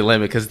given me a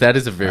dilemma because that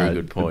is a very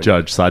good point.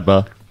 Judge,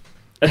 sidebar.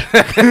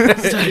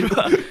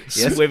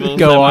 Yes, Swivels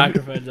go the on.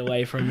 microphones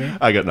away from me.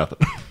 I got nothing.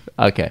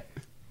 Okay.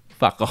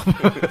 Fuck off.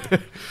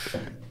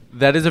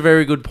 That is a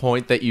very good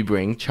point that you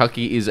bring.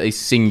 Chucky is a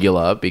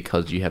singular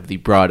because you have the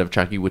bride of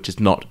Chucky, which is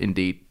not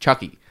indeed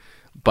Chucky.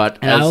 But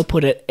And I will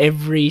put it,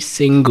 every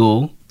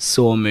single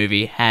Saw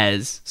movie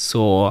has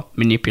Saw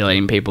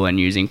manipulating people and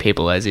using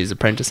people as his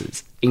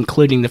apprentices,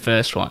 including the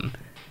first one.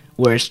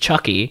 Whereas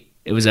Chucky,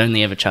 it was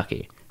only ever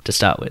Chucky to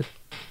start with.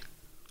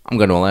 I'm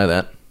going to allow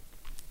that.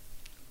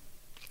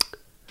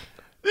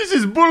 This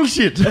is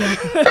bullshit.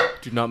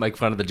 Do not make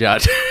fun of the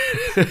judge.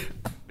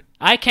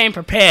 I came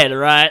prepared,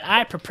 alright?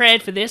 I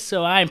prepared for this,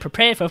 so I am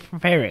prepared for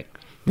preparing.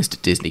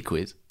 Mr. Disney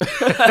quiz.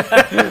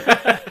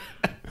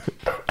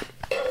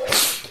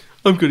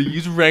 I'm going to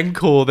use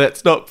Rancor.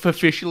 That's not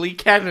officially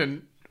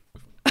canon.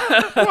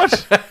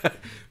 What?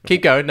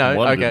 Keep going. No.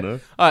 Wondered, Okay. no.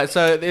 All right.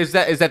 So is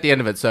that the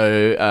end of it?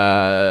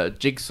 So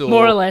Jigsaw.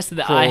 More or less, I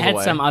crawls had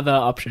away. some other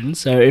options.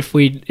 So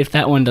if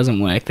that one doesn't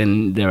work,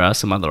 then there are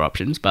some other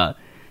options. But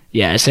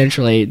yeah,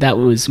 essentially that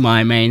was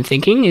my main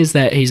thinking: is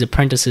that his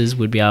apprentices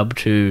would be able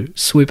to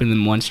swoop in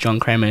them once John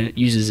Kramer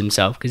uses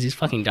himself, because he's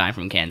fucking dying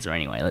from cancer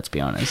anyway. Let's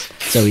be honest.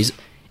 So he's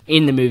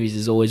in the movies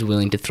is always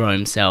willing to throw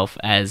himself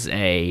as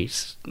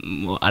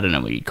well, I don't know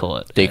what you'd call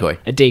it. Decoy.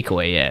 A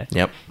decoy, yeah.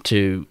 Yep.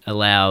 To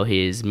allow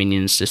his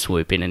minions to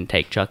swoop in and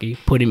take Chucky,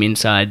 put him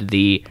inside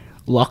the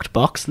locked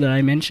box that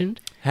I mentioned.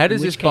 How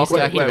does In this which box case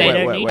they activate?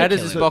 don't need How to does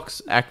kill this him.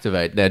 box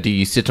activate? Now, do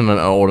you sit on it and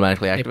it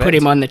automatically They activates? put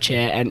him on the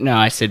chair, and no,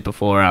 I said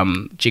before,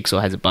 Jigsaw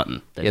has a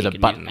button. That He has a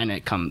can button. use, and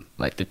it comes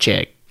like the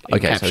chair.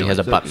 Okay, so he has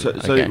a encapsulates.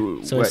 button.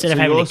 Okay. So wait, instead of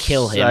having you're to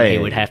kill him, he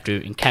saying- would have to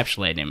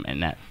encapsulate him,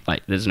 and that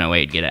there's no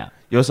way he'd get out.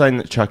 You're saying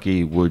that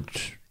Chucky would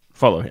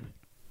follow him,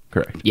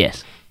 correct?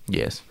 Yes,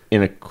 Yes.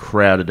 In a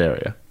crowded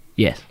area.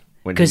 yes,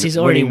 When because he- he's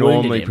already when he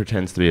normally wounded him.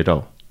 pretends to be a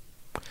doll.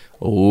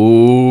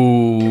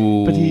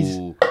 Ooh. But he's-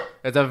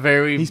 That's a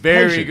very, He's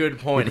very patient. good He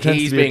point.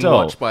 pretends He's to be a being doll.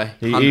 watched by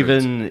He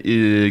hundreds.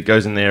 even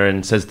goes in there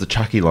and says the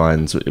Chucky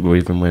lines,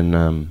 even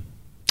when,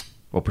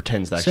 or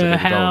pretends to actually So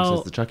be the doll and how?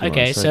 says the Chucky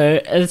Okay, lines.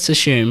 so let's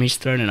assume he's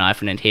thrown a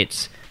knife and it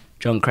hits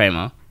John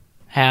Kramer.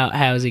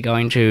 How is he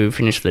going to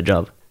finish the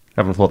job?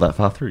 Haven't thought that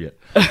far through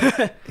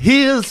yet.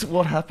 Here's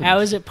what happens. How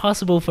is it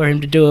possible for him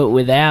to do it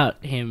without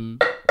him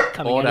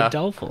coming out Order. of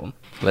doll form?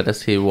 Let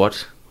us hear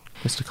what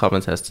Mr.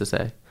 Commons has to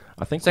say.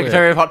 I think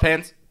Secretary of Hot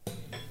Pants.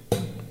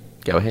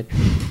 Go ahead.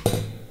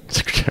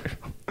 Secretary.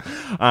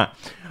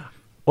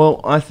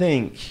 Well, I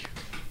think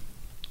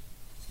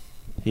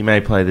he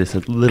may play this a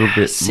little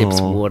bit Sips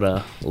more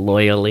water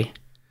loyally,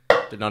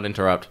 Did not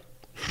interrupt.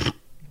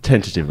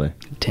 tentatively.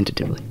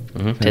 tentatively,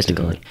 Mm-hmm.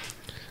 testically.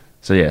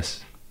 So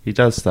yes, he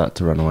does start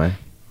to run away.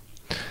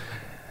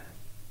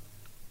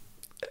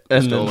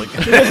 And then,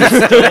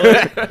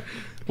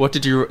 What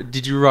did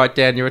you write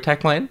down your attack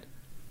plan?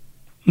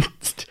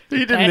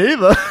 he didn't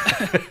either.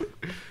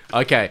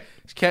 Okay.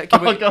 Can Oh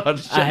we,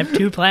 god. I have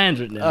two plans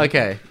written down.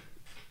 okay.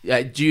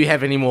 Do you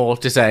have any more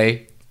to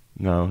say?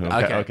 No.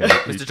 Okay. Okay.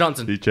 Mr.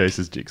 Johnson. He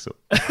chases Jigsaw.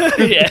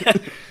 Yeah.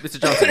 Mr.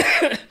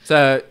 Johnson.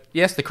 So,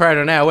 yes, the crowd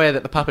are now aware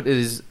that the puppet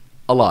is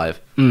alive.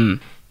 Mm.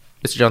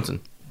 Mr. Johnson.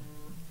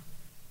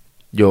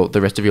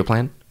 The rest of your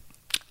plan?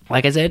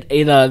 Like I said,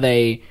 either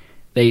the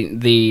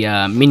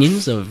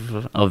minions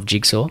of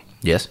Jigsaw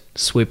Yes.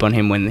 swoop on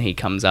him when he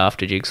comes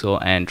after Jigsaw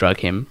and drug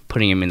him,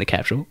 putting him in the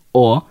capsule,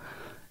 or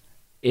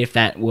if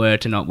that were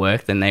to not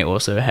work, then they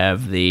also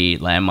have the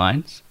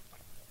landmines,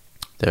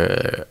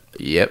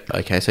 Yep.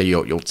 Okay. So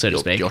your So to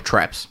speak. your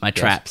traps. my Yes.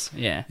 traps,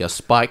 yeah, Your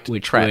spiked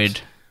which traps.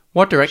 would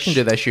What direction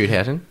do they shoot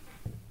out in?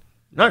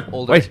 No.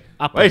 All the- Wait.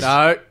 upwards.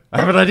 No. I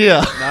have an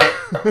idea.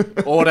 No.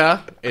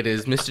 Order. It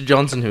is Mr.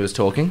 Johnson who is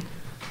talking.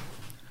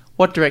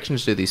 What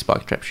directions do these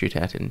spike traps shoot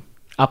out in?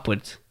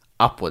 upwards,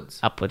 Upwards.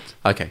 upwards.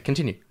 Okay.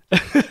 Continue.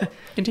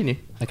 Continue.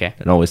 Okay,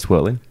 And always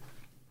swirling.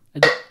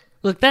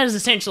 look, that is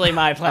essentially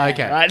my plan.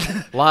 Okay.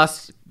 Right?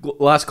 Last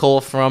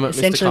call from Mr.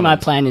 Essentially, my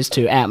Commons. plan is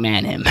to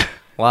outman him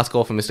Last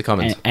call from Mr.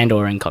 Commons. and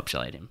or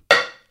encapsulate him.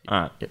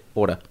 All right. Yep.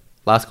 Order.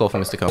 Last call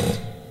from Mr. Commons.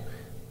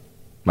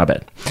 My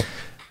bad.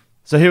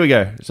 So here we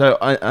go. So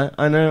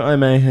I know I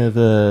may have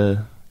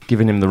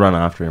given him the run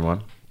after him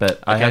one, but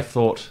I Okay. have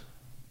thought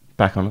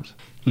back on it,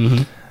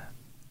 Mm-hmm.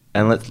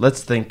 and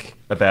let's think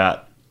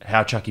about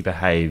how Chucky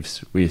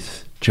behaves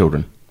with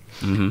children,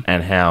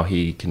 and how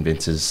he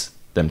convinces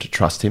them to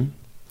trust him.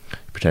 He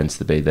pretends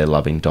to be their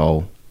loving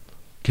doll,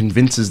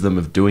 convinces them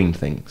of doing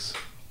things,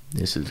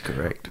 This is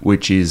correct.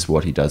 which is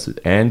what he does with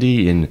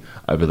Andy in,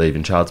 I believe,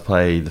 in Child's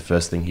Play. The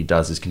first thing he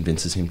does is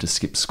convinces him to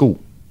skip school.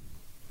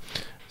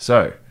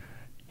 So,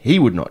 he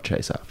would not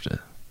chase after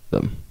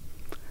them.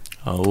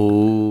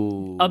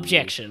 Oh.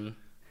 Objection.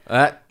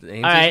 That All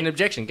answers right. an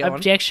objection. Go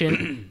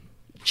Objection.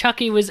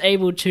 Chucky was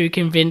able to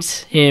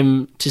convince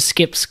him to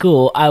skip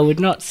school. I would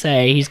not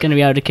say he's going to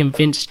be able to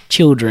convince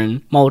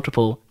children,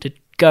 multiple, to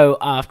go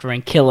after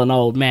and kill an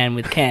old man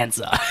with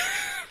cancer.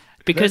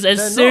 Because They're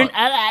as soon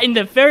in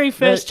the very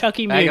first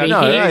Chucky Hang movie,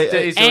 on, no,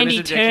 he, he's doing Andy his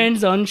objection.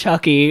 turns on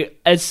Chucky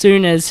as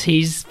soon as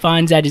he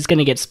finds out he's going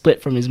to get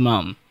split from his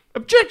mum.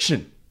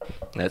 Objection!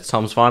 That's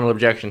Tom's final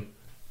objection.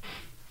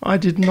 I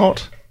did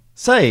not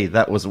say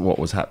that was what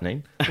was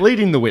happening.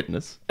 Leading the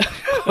witness.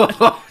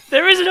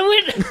 There isn't a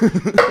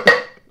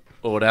witness.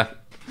 Order.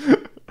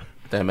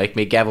 Don't make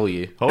me gavel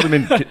you. Hold him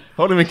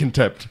in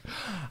contempt.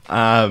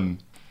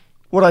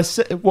 What I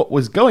said, what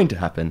was going to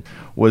happen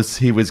was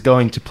he was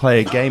going to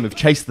play a game of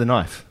chase the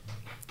knife.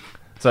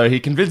 So he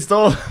convinced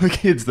all the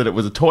kids that it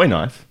was a toy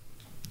knife,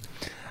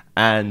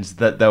 and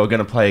that they were going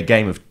to play a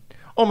game of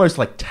almost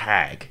like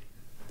tag,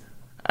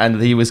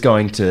 and he was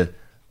going to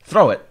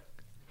throw it.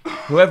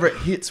 Whoever it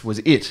hits was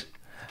it,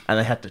 and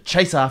they had to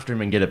chase after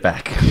him and get it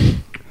back.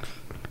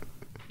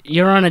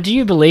 Your Honor, do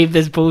you believe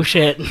this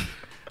bullshit?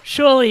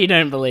 Surely you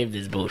don't believe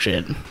this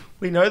bullshit.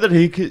 We know that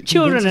he could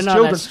Children convinces are not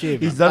children. that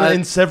stupid. He's done it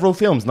in several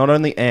films, not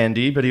only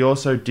Andy, but he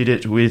also did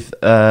it with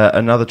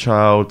another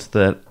child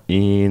that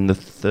in the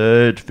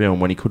third film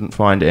when he couldn't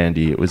find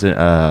Andy. It was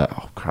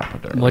oh crap! I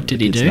don't remember What did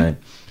the he kid's do? name.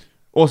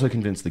 Also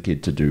convinced the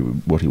kid to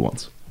do what he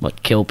wants.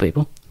 What, kill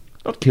people?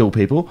 Not kill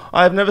people.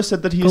 I have never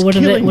said that he But is what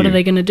killing are you.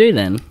 they going to do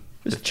then?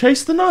 Just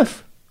chase the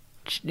knife.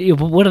 Yeah,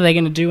 but what are they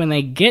going to do when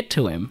they get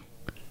to him?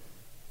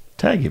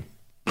 Tag him.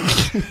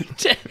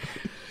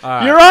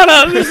 Alright. Your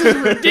Honor, this is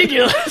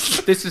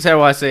ridiculous. This is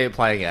how I see it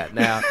playing out.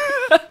 Now,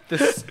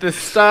 the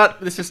start.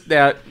 This is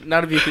now.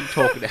 None of you can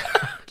talk now.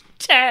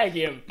 Tag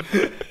him.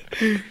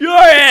 You're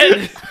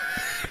it.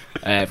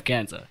 I have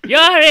cancer. You're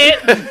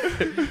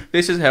it.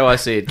 This is how I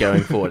see it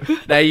going forward.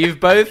 Now, you've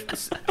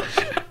both.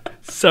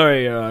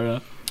 Sorry, Your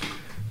Honor.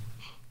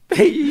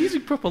 You're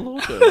using proper law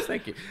terms.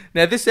 Thank you.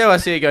 Now, this is how I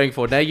see it going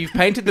forward. Now, you've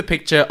painted the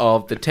picture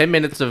of the 10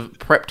 minutes of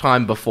prep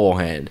time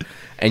beforehand,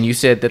 and you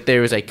said that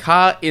there is a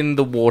car in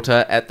the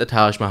water at the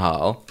Taj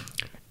Mahal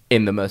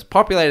in the most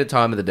populated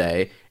time of the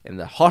day, in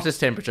the hottest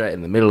temperature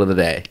in the middle of the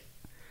day.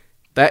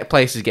 That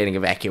place is getting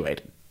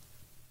evacuated.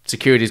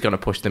 Security's going to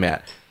push them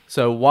out.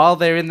 So while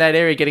they're in that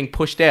area getting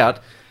pushed out,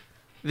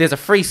 there's a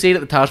free seat at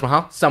the Taj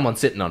Mahal. Someone's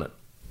sitting on it.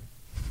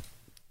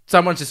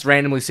 Someone's just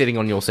randomly sitting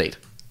on your seat.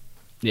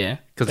 Yeah.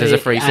 'Cause there's a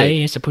free seat.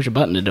 He has to push a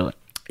button to do it.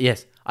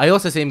 Yes. I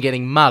also see him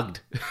getting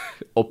mugged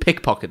or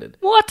pickpocketed.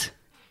 What?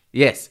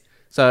 Yes.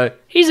 So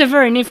He's a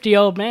very nifty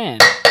old man.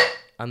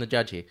 I'm the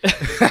judge here.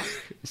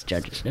 This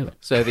judge is new.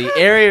 So the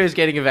area is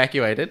getting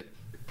evacuated.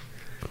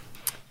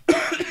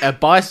 A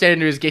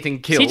bystander is getting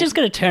Is killed. he just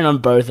going to turn on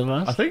both of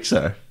I us? think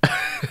so.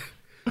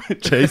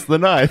 Chase the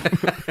knife.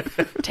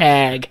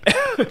 Tag.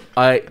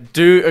 I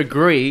do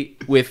agree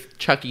with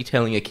Chucky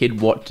telling a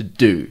kid what to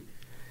do.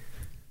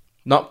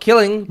 Not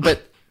killing,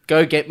 but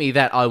go get me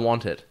that, I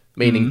want it.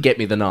 Meaning, get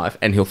me the knife,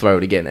 and he'll throw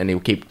it again, and he'll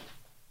keep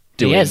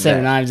doing He has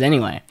 7 that. knives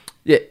anyway.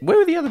 Yeah, where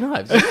are the other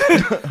knives?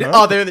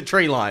 Oh, they're in the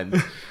tree line.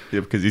 Yeah,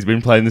 because he's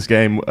been playing this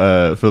game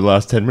for the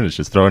last 10 minutes,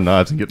 just throwing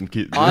knives and getting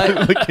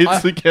the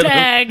kids together.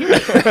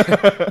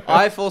 Tag.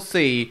 I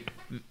foresee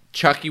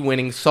Chucky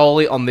winning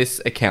solely on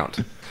this account.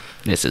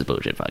 This is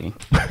bullshit fucking.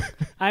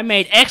 I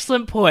made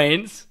excellent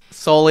points.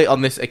 Solely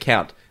on this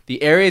account.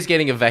 The area is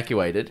getting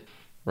evacuated,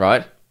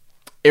 right?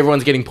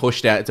 Everyone's getting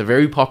pushed out. It's a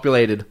very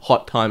populated,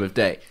 hot time of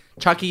day.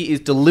 Chucky is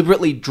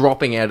deliberately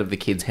dropping out of the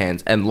kid's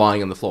hands and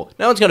lying on the floor.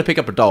 No one's going to pick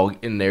up a dog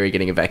in an area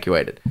getting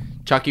evacuated.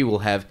 Chucky will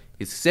have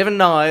his 7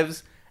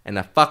 knives and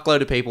a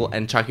fuckload of people,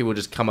 and Chucky will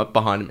just come up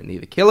behind him and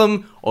either kill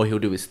him, or he'll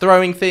do his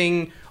throwing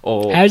thing,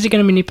 or... How is he going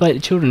to manipulate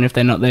the children if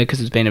they're not there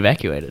because it's been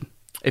evacuated?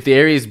 If the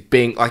area is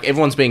being... Like,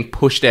 everyone's being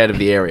pushed out of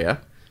the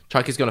area,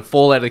 Chucky's going to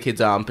fall out of the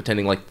kid's arm,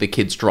 pretending like the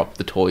kid's dropped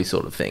the toy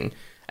sort of thing.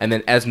 And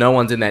then, as no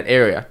one's in that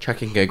area,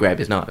 Chucky can go grab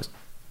his knives.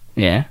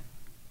 Yeah.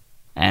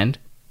 And?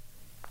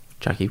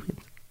 Chucky wins.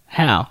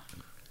 How?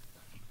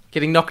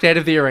 Getting knocked out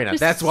of the arena.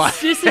 That's why.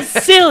 This is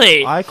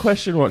silly. I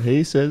question what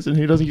he says and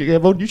he doesn't get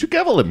gaveled. You should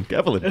gavel him.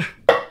 Gavel him.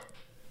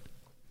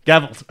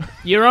 Gavelled.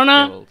 Your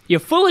Honor, Killed. you're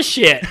full of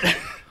shit.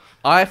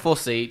 I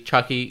foresee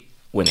Chucky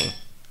winning.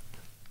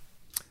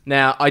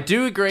 Now, I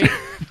do agree.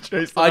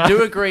 Chase the I do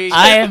knife. agree.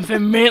 I am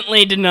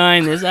vehemently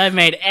denying this. I've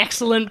made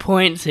excellent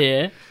points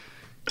here.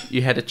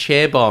 You had a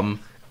chair bomb,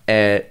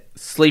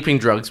 sleeping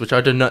drugs, which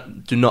I do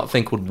not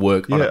think would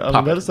work on Yeah, a I'm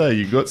puppet. about to say,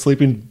 you got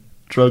sleeping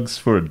drugs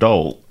for a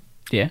doll.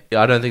 Yeah.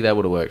 Yeah, I don't think that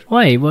would have worked.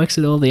 Why? He works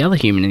with all the other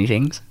human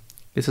things.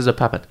 This is a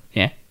puppet.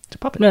 Yeah. It's a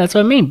puppet. No, that's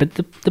what I mean. But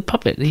the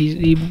puppet,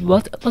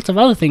 lots of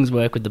other things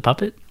work with the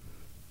puppet,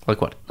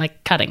 Like what?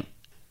 like cutting.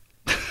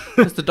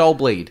 Does the doll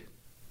bleed?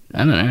 I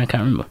don't know. I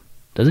can't remember.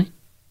 Does he?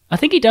 I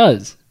think he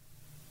does.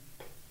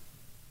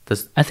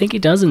 I think he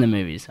does in the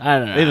movies. I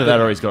don't know. Either that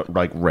or he's got,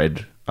 like,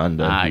 red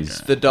under I his...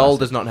 don't The doll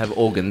does not have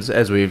organs,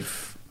 as we've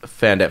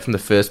found out from the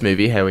first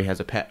movie, how he has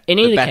a In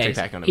a either battery case,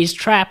 pack on him. his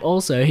trap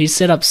also, he's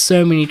set up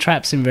so many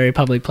traps in very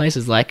public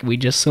places, like we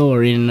just saw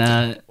in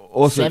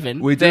Also, 7.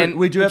 we do have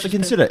which to is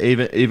consider,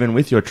 even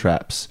with your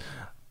traps,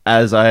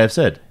 as I have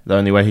said, the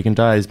only way he can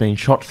die is being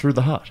shot through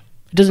the heart.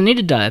 It doesn't need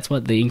to die. That's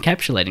what the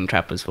encapsulating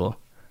trap was for.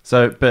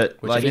 So, but...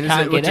 Which, like, he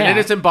can't get which an out.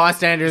 innocent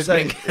bystander is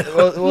say, being...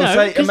 well, No,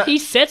 say, because he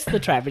sets the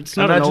trap. It's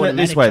not an imagine it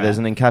automatic this way. trap. There's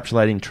an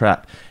encapsulating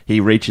trap. He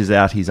reaches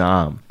out his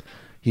arm.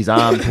 His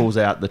arm pulls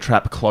out. The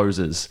trap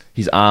closes.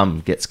 His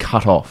arm gets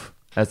cut off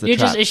as the You're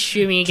trap. just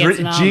assuming he gets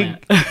an arm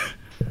jig- out.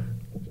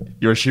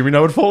 You're assuming I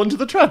would fall into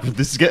the trap.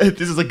 This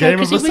is a game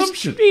of 'Cause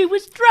assumption. he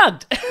was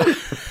drugged.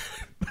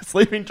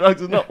 Sleeping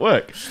drugs does not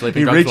work.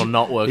 Sleeping drugs will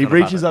not work He on a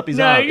reaches puppet. up his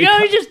No, arm.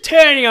 you're just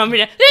turning on me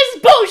now. This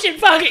is bullshit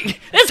fucking...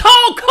 This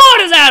whole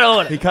court is out of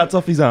order. He cuts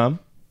off his arm.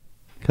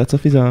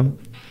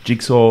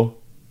 Jigsaw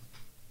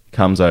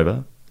comes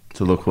over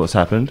to look what's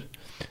happened.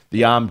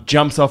 The arm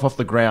jumps off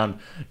the ground,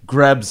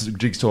 grabs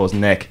Jigsaw's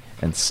neck,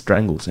 and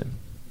strangles him.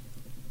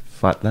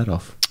 Fight that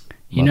off.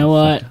 You know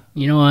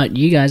what?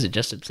 You guys are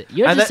just upset.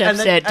 You're And just then- and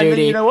then- upset, and then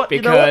Duty, you know what?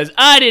 You know because what?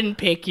 I didn't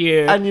pick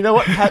you. And you know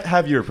what?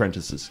 Have your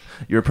apprentices.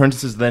 Your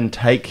apprentices then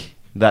take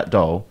that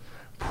doll,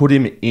 put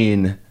him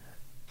in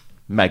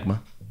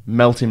magma,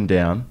 melt him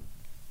down,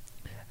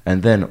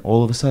 and then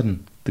all of a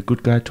sudden, the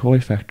Good Guy Toy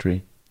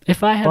Factory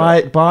If I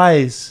had...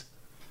 buys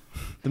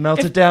The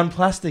melted down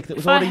plastic that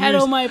was If I already had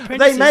used. all my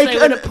apprentices, they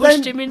would have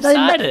pushed him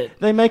inside it.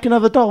 They make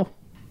another doll.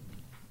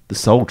 The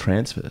soul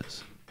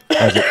transfers,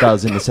 as it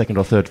does in the second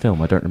or third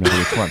film. I don't remember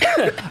which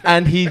one.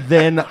 And he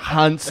then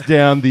hunts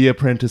down the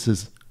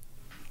apprentices.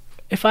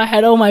 If I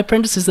had all my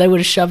apprentices, they would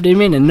have shoved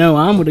him in and no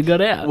arm would have got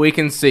out. We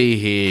can see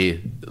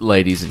here,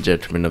 ladies and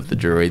gentlemen of the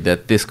jury,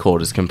 that this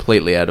court is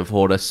completely out of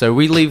order. So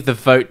we leave the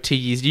vote to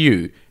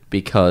you,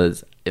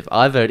 because if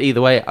I vote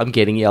either way, I'm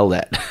getting yelled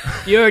at.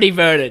 You already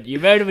voted. You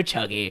voted for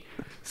Chucky.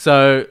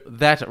 So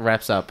that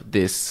wraps up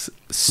this.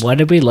 What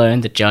did we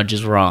learn? The judge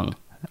is wrong.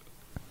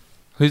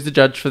 Who's the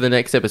judge for the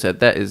next episode?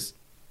 That is...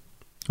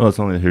 Well, it's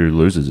only who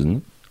loses,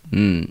 isn't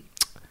it?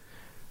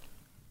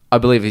 I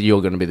believe that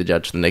you're going to be the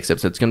judge for the next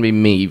episode. It's going to be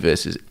me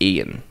versus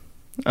Ian.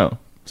 Oh,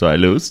 so I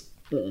lose?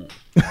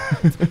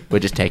 We're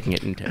just taking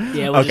it in turns.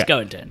 Yeah, we'll Okay. just go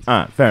in turns. All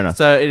right, fair enough.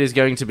 So it is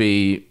going to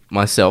be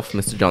myself,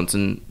 Mr.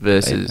 Johnson,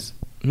 versus...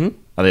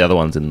 Are the other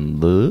ones in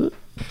the...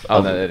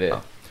 Oh, no, they're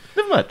there.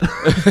 Never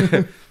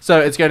mind. So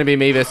it's going to be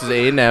me versus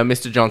Ian. Now,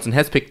 Mr. Johnson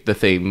has picked the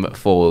theme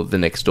for the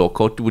next door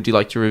court. Would you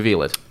like to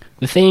reveal it?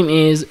 The theme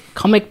is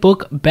comic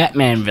book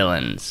Batman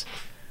villains.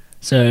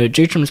 So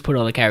Jutram's put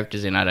all the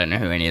characters in. I don't know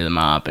who any of them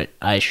are, but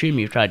I assume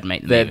you've tried to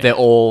make them even. They're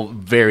all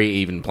very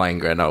even playing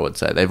ground, I would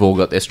say. They've all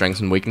got their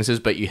strengths and weaknesses,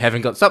 but you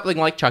haven't got something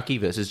like Chucky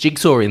versus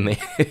Jigsaw in there.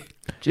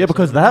 Yeah,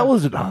 because that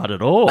wasn't hard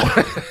at all.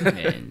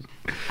 And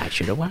I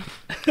should have won.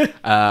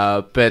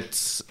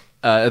 But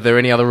are there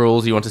any other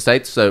rules you want to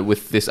state? So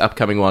with this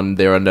upcoming one,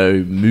 there are no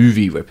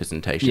movie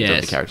representations of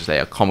Yes. the characters. They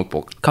are comic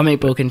book. Comic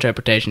book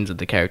interpretations of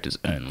the characters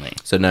only.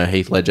 So no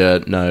Heath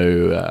Ledger,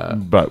 no...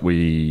 But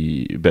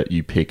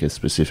you pick a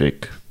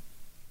specific,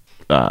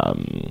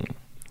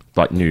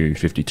 like New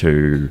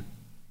 52,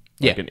 like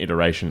Yeah. an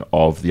iteration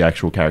of the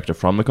actual character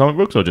from the comic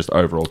books, or just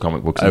overall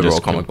comic books and Overall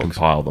just comic books.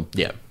 compile them?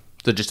 yeah.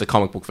 So just a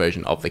comic book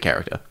version of the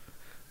character.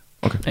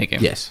 Okay.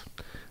 Yes.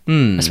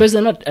 I suppose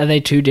they're not. Are they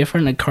too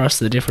different across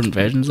the different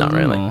versions Not of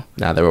them? really. Or,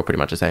 No, they're all pretty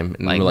much the same.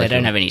 In like, they relation.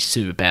 don't have any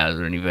superpowers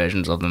or any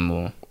versions of them?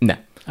 Or No.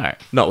 all right.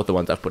 Not with the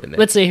ones I've put in there.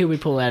 Let's see who we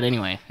pull out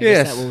anyway. I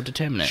Yes. guess that will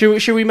determine it.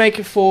 Should we make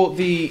it for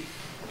the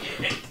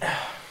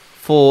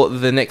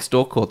next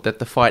door court that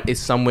the fight is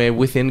somewhere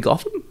within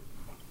Gotham?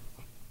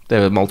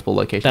 There are multiple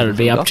locations. That would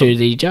be within up Gotham. to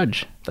the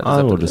judge That is I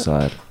up will to the-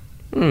 decide.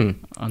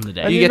 on the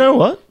day. And You you get- know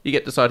what? You get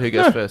to decide who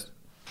goes No. first.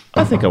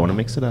 I think I want to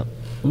mix it up.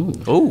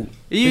 Ooh.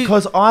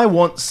 Because I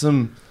want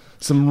some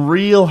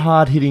real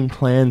hard-hitting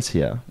plans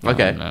here.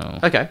 Okay. no.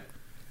 Okay.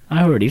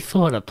 I already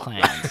thought of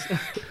plans.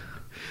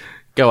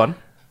 Go on.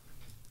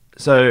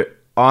 So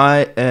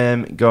I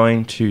am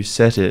going to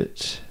set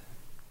it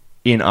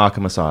in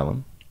Arkham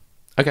Asylum,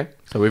 Okay.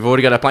 So we've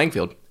already got our playing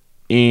field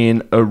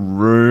in a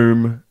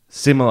room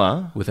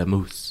similar with a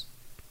moose.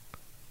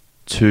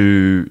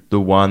 to the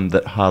one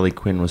that Harley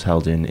Quinn was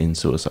held in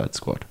Suicide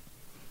Squad.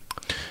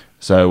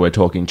 So we're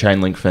talking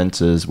chain link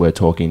fences, we're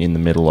talking in the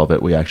middle of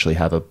it, we actually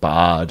have a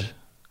barred,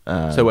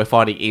 So we're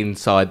fighting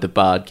inside the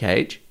barred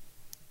cage.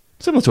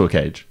 similar to a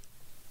cage.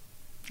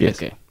 Yes.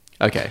 Okay.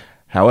 Okay.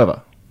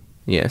 However,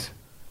 Yes.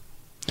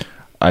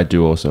 I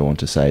do also want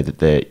to say that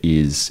there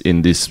is,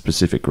 in this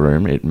specific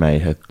room, it may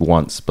have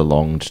once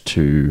belonged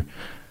to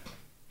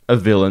a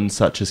villain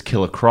such as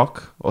Killer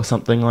Croc or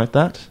something like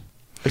that.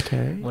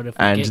 Okay. What if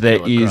we And get there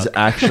Killer is Croc?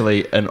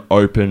 actually an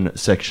open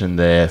section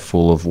there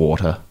full of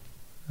water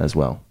as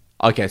well.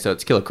 Okay, so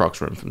it's Killer Croc's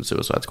room from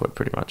Suicide Squad,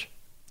 pretty much.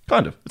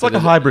 Kind of. It's like a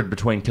hybrid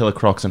between Killer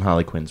Croc's and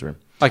Harley Quinn's room.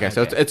 Okay,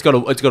 so it's got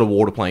a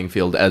water playing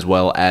field as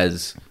well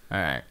as All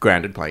right.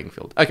 grounded playing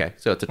field. Okay,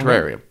 so it's a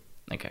terrarium.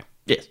 Okay.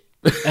 Yes.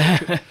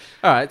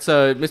 All right,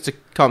 so Mr.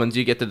 Commons,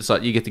 you get to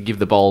decide. You get to give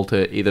the bowl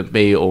to either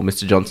me or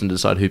Mr. Johnson to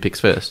decide who picks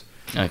first.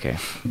 Okay.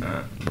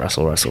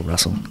 Russell.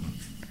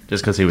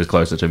 Just because he was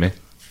closer to me.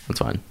 That's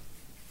fine.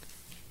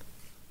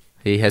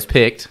 He has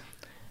picked.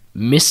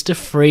 Mr.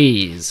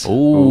 Freeze.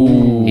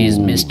 Ooh. Is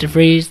Mr.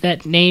 Freeze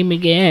that name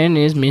again?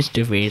 Is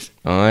Mr. Freeze?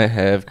 I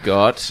have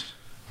got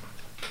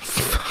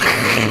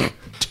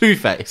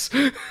Two-Face.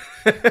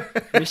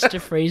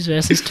 Mr. Freeze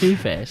versus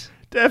Two-Face.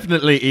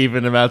 Definitely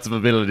even amounts of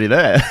ability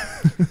there.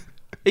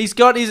 He's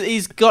got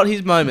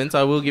his moments.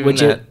 I will give him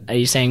Would you? that. Are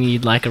you saying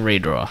you'd like a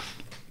redraw?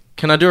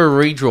 Can I do a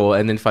redraw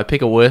and then if I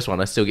pick a worse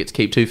one, I still get to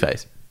keep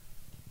Two-Face?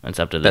 That's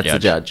up to the That's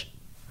judge. the judge.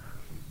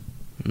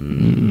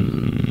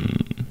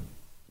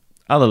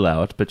 I'll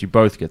allow it, but you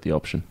both get the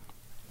option.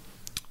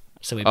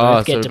 So we Oh,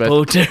 both so get to both-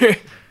 pull two.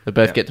 They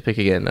both get to pick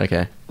again.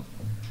 Okay.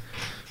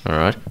 All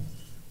right.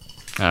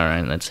 All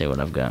right. Let's see what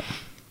I've got.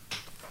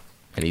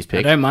 And he's I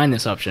picked. don't mind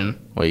this option.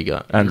 What you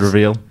got? And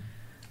reveal.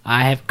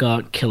 I have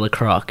got Killer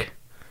Croc.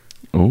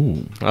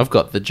 Ooh. I've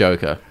got the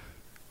Joker.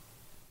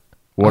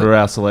 What are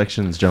our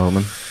selections,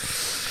 gentlemen?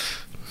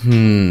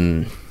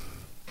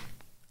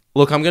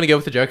 Look, I'm going to go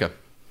with the Joker.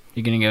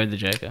 You're gonna go with the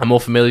Joker. I'm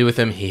more familiar with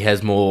him. He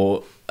has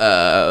more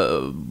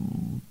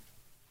things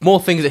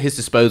at his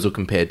disposal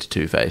compared to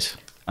Two-Face.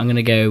 I'm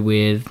gonna go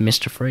with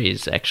Mr.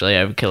 Freeze actually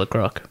over Killer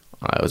Croc.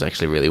 I was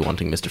actually really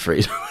wanting Mr.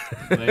 Freeze.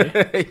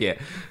 Yeah,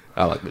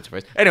 I like Mr.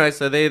 Freeze. Anyway,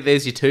 so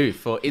there's your two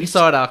for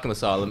inside Arkham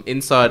Asylum,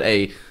 inside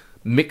a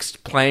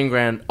mixed playing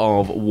ground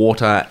of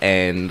water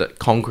and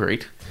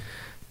concrete.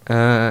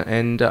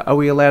 And are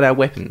we allowed our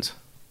weapons?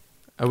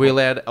 Are we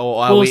allowed,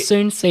 or are We'll we?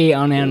 soon see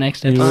on our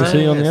next You will episode.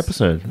 see on the yes.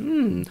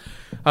 episode.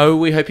 Oh,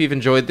 we hope you've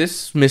enjoyed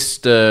this,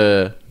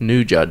 Mr.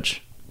 New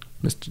Judge,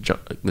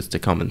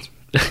 Mr. Commons.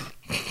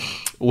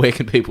 Where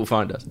can people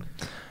find us?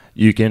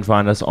 You can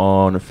find us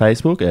on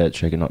Facebook at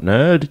Shaken Not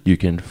Nerd. You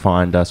can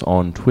find us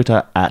on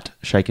Twitter at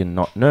Shaken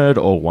Not Nerd,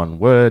 or one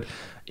word.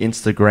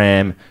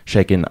 Instagram,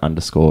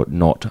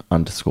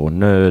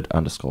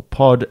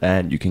 shaken_not_nerd_pod.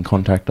 And you can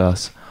contact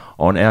us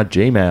on our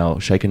Gmail,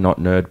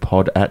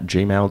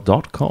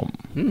 shakennotnerdpod@gmail.com.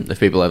 If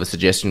people have a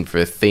suggestion for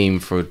a theme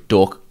for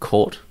Dork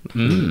Court,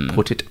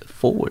 put it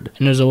forward.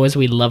 And as always,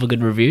 we love a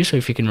good review, so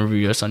if you can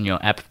review us on your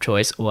app of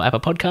choice or Apple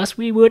Podcast,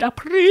 we would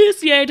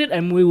appreciate it,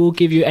 and we will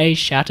give you a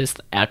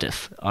shouteth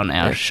outeth on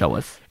our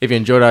showeth. If you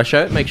enjoyed our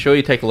show, make sure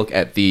you take a look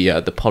at the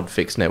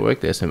Podfix Network.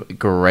 There's some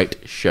great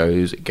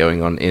shows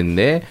going on in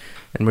there,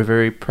 and we're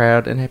very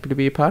proud and happy to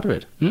be a part of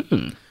it.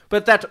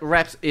 But that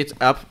wraps it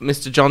up.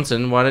 Mr.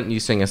 Johnson, why don't you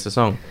sing us a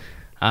song?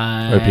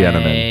 Piano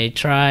I Man.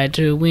 tried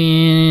to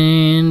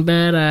win,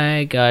 but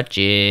I got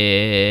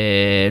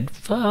jit.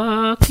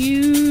 Fuck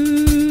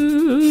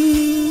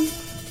you.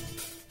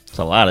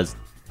 Saladas.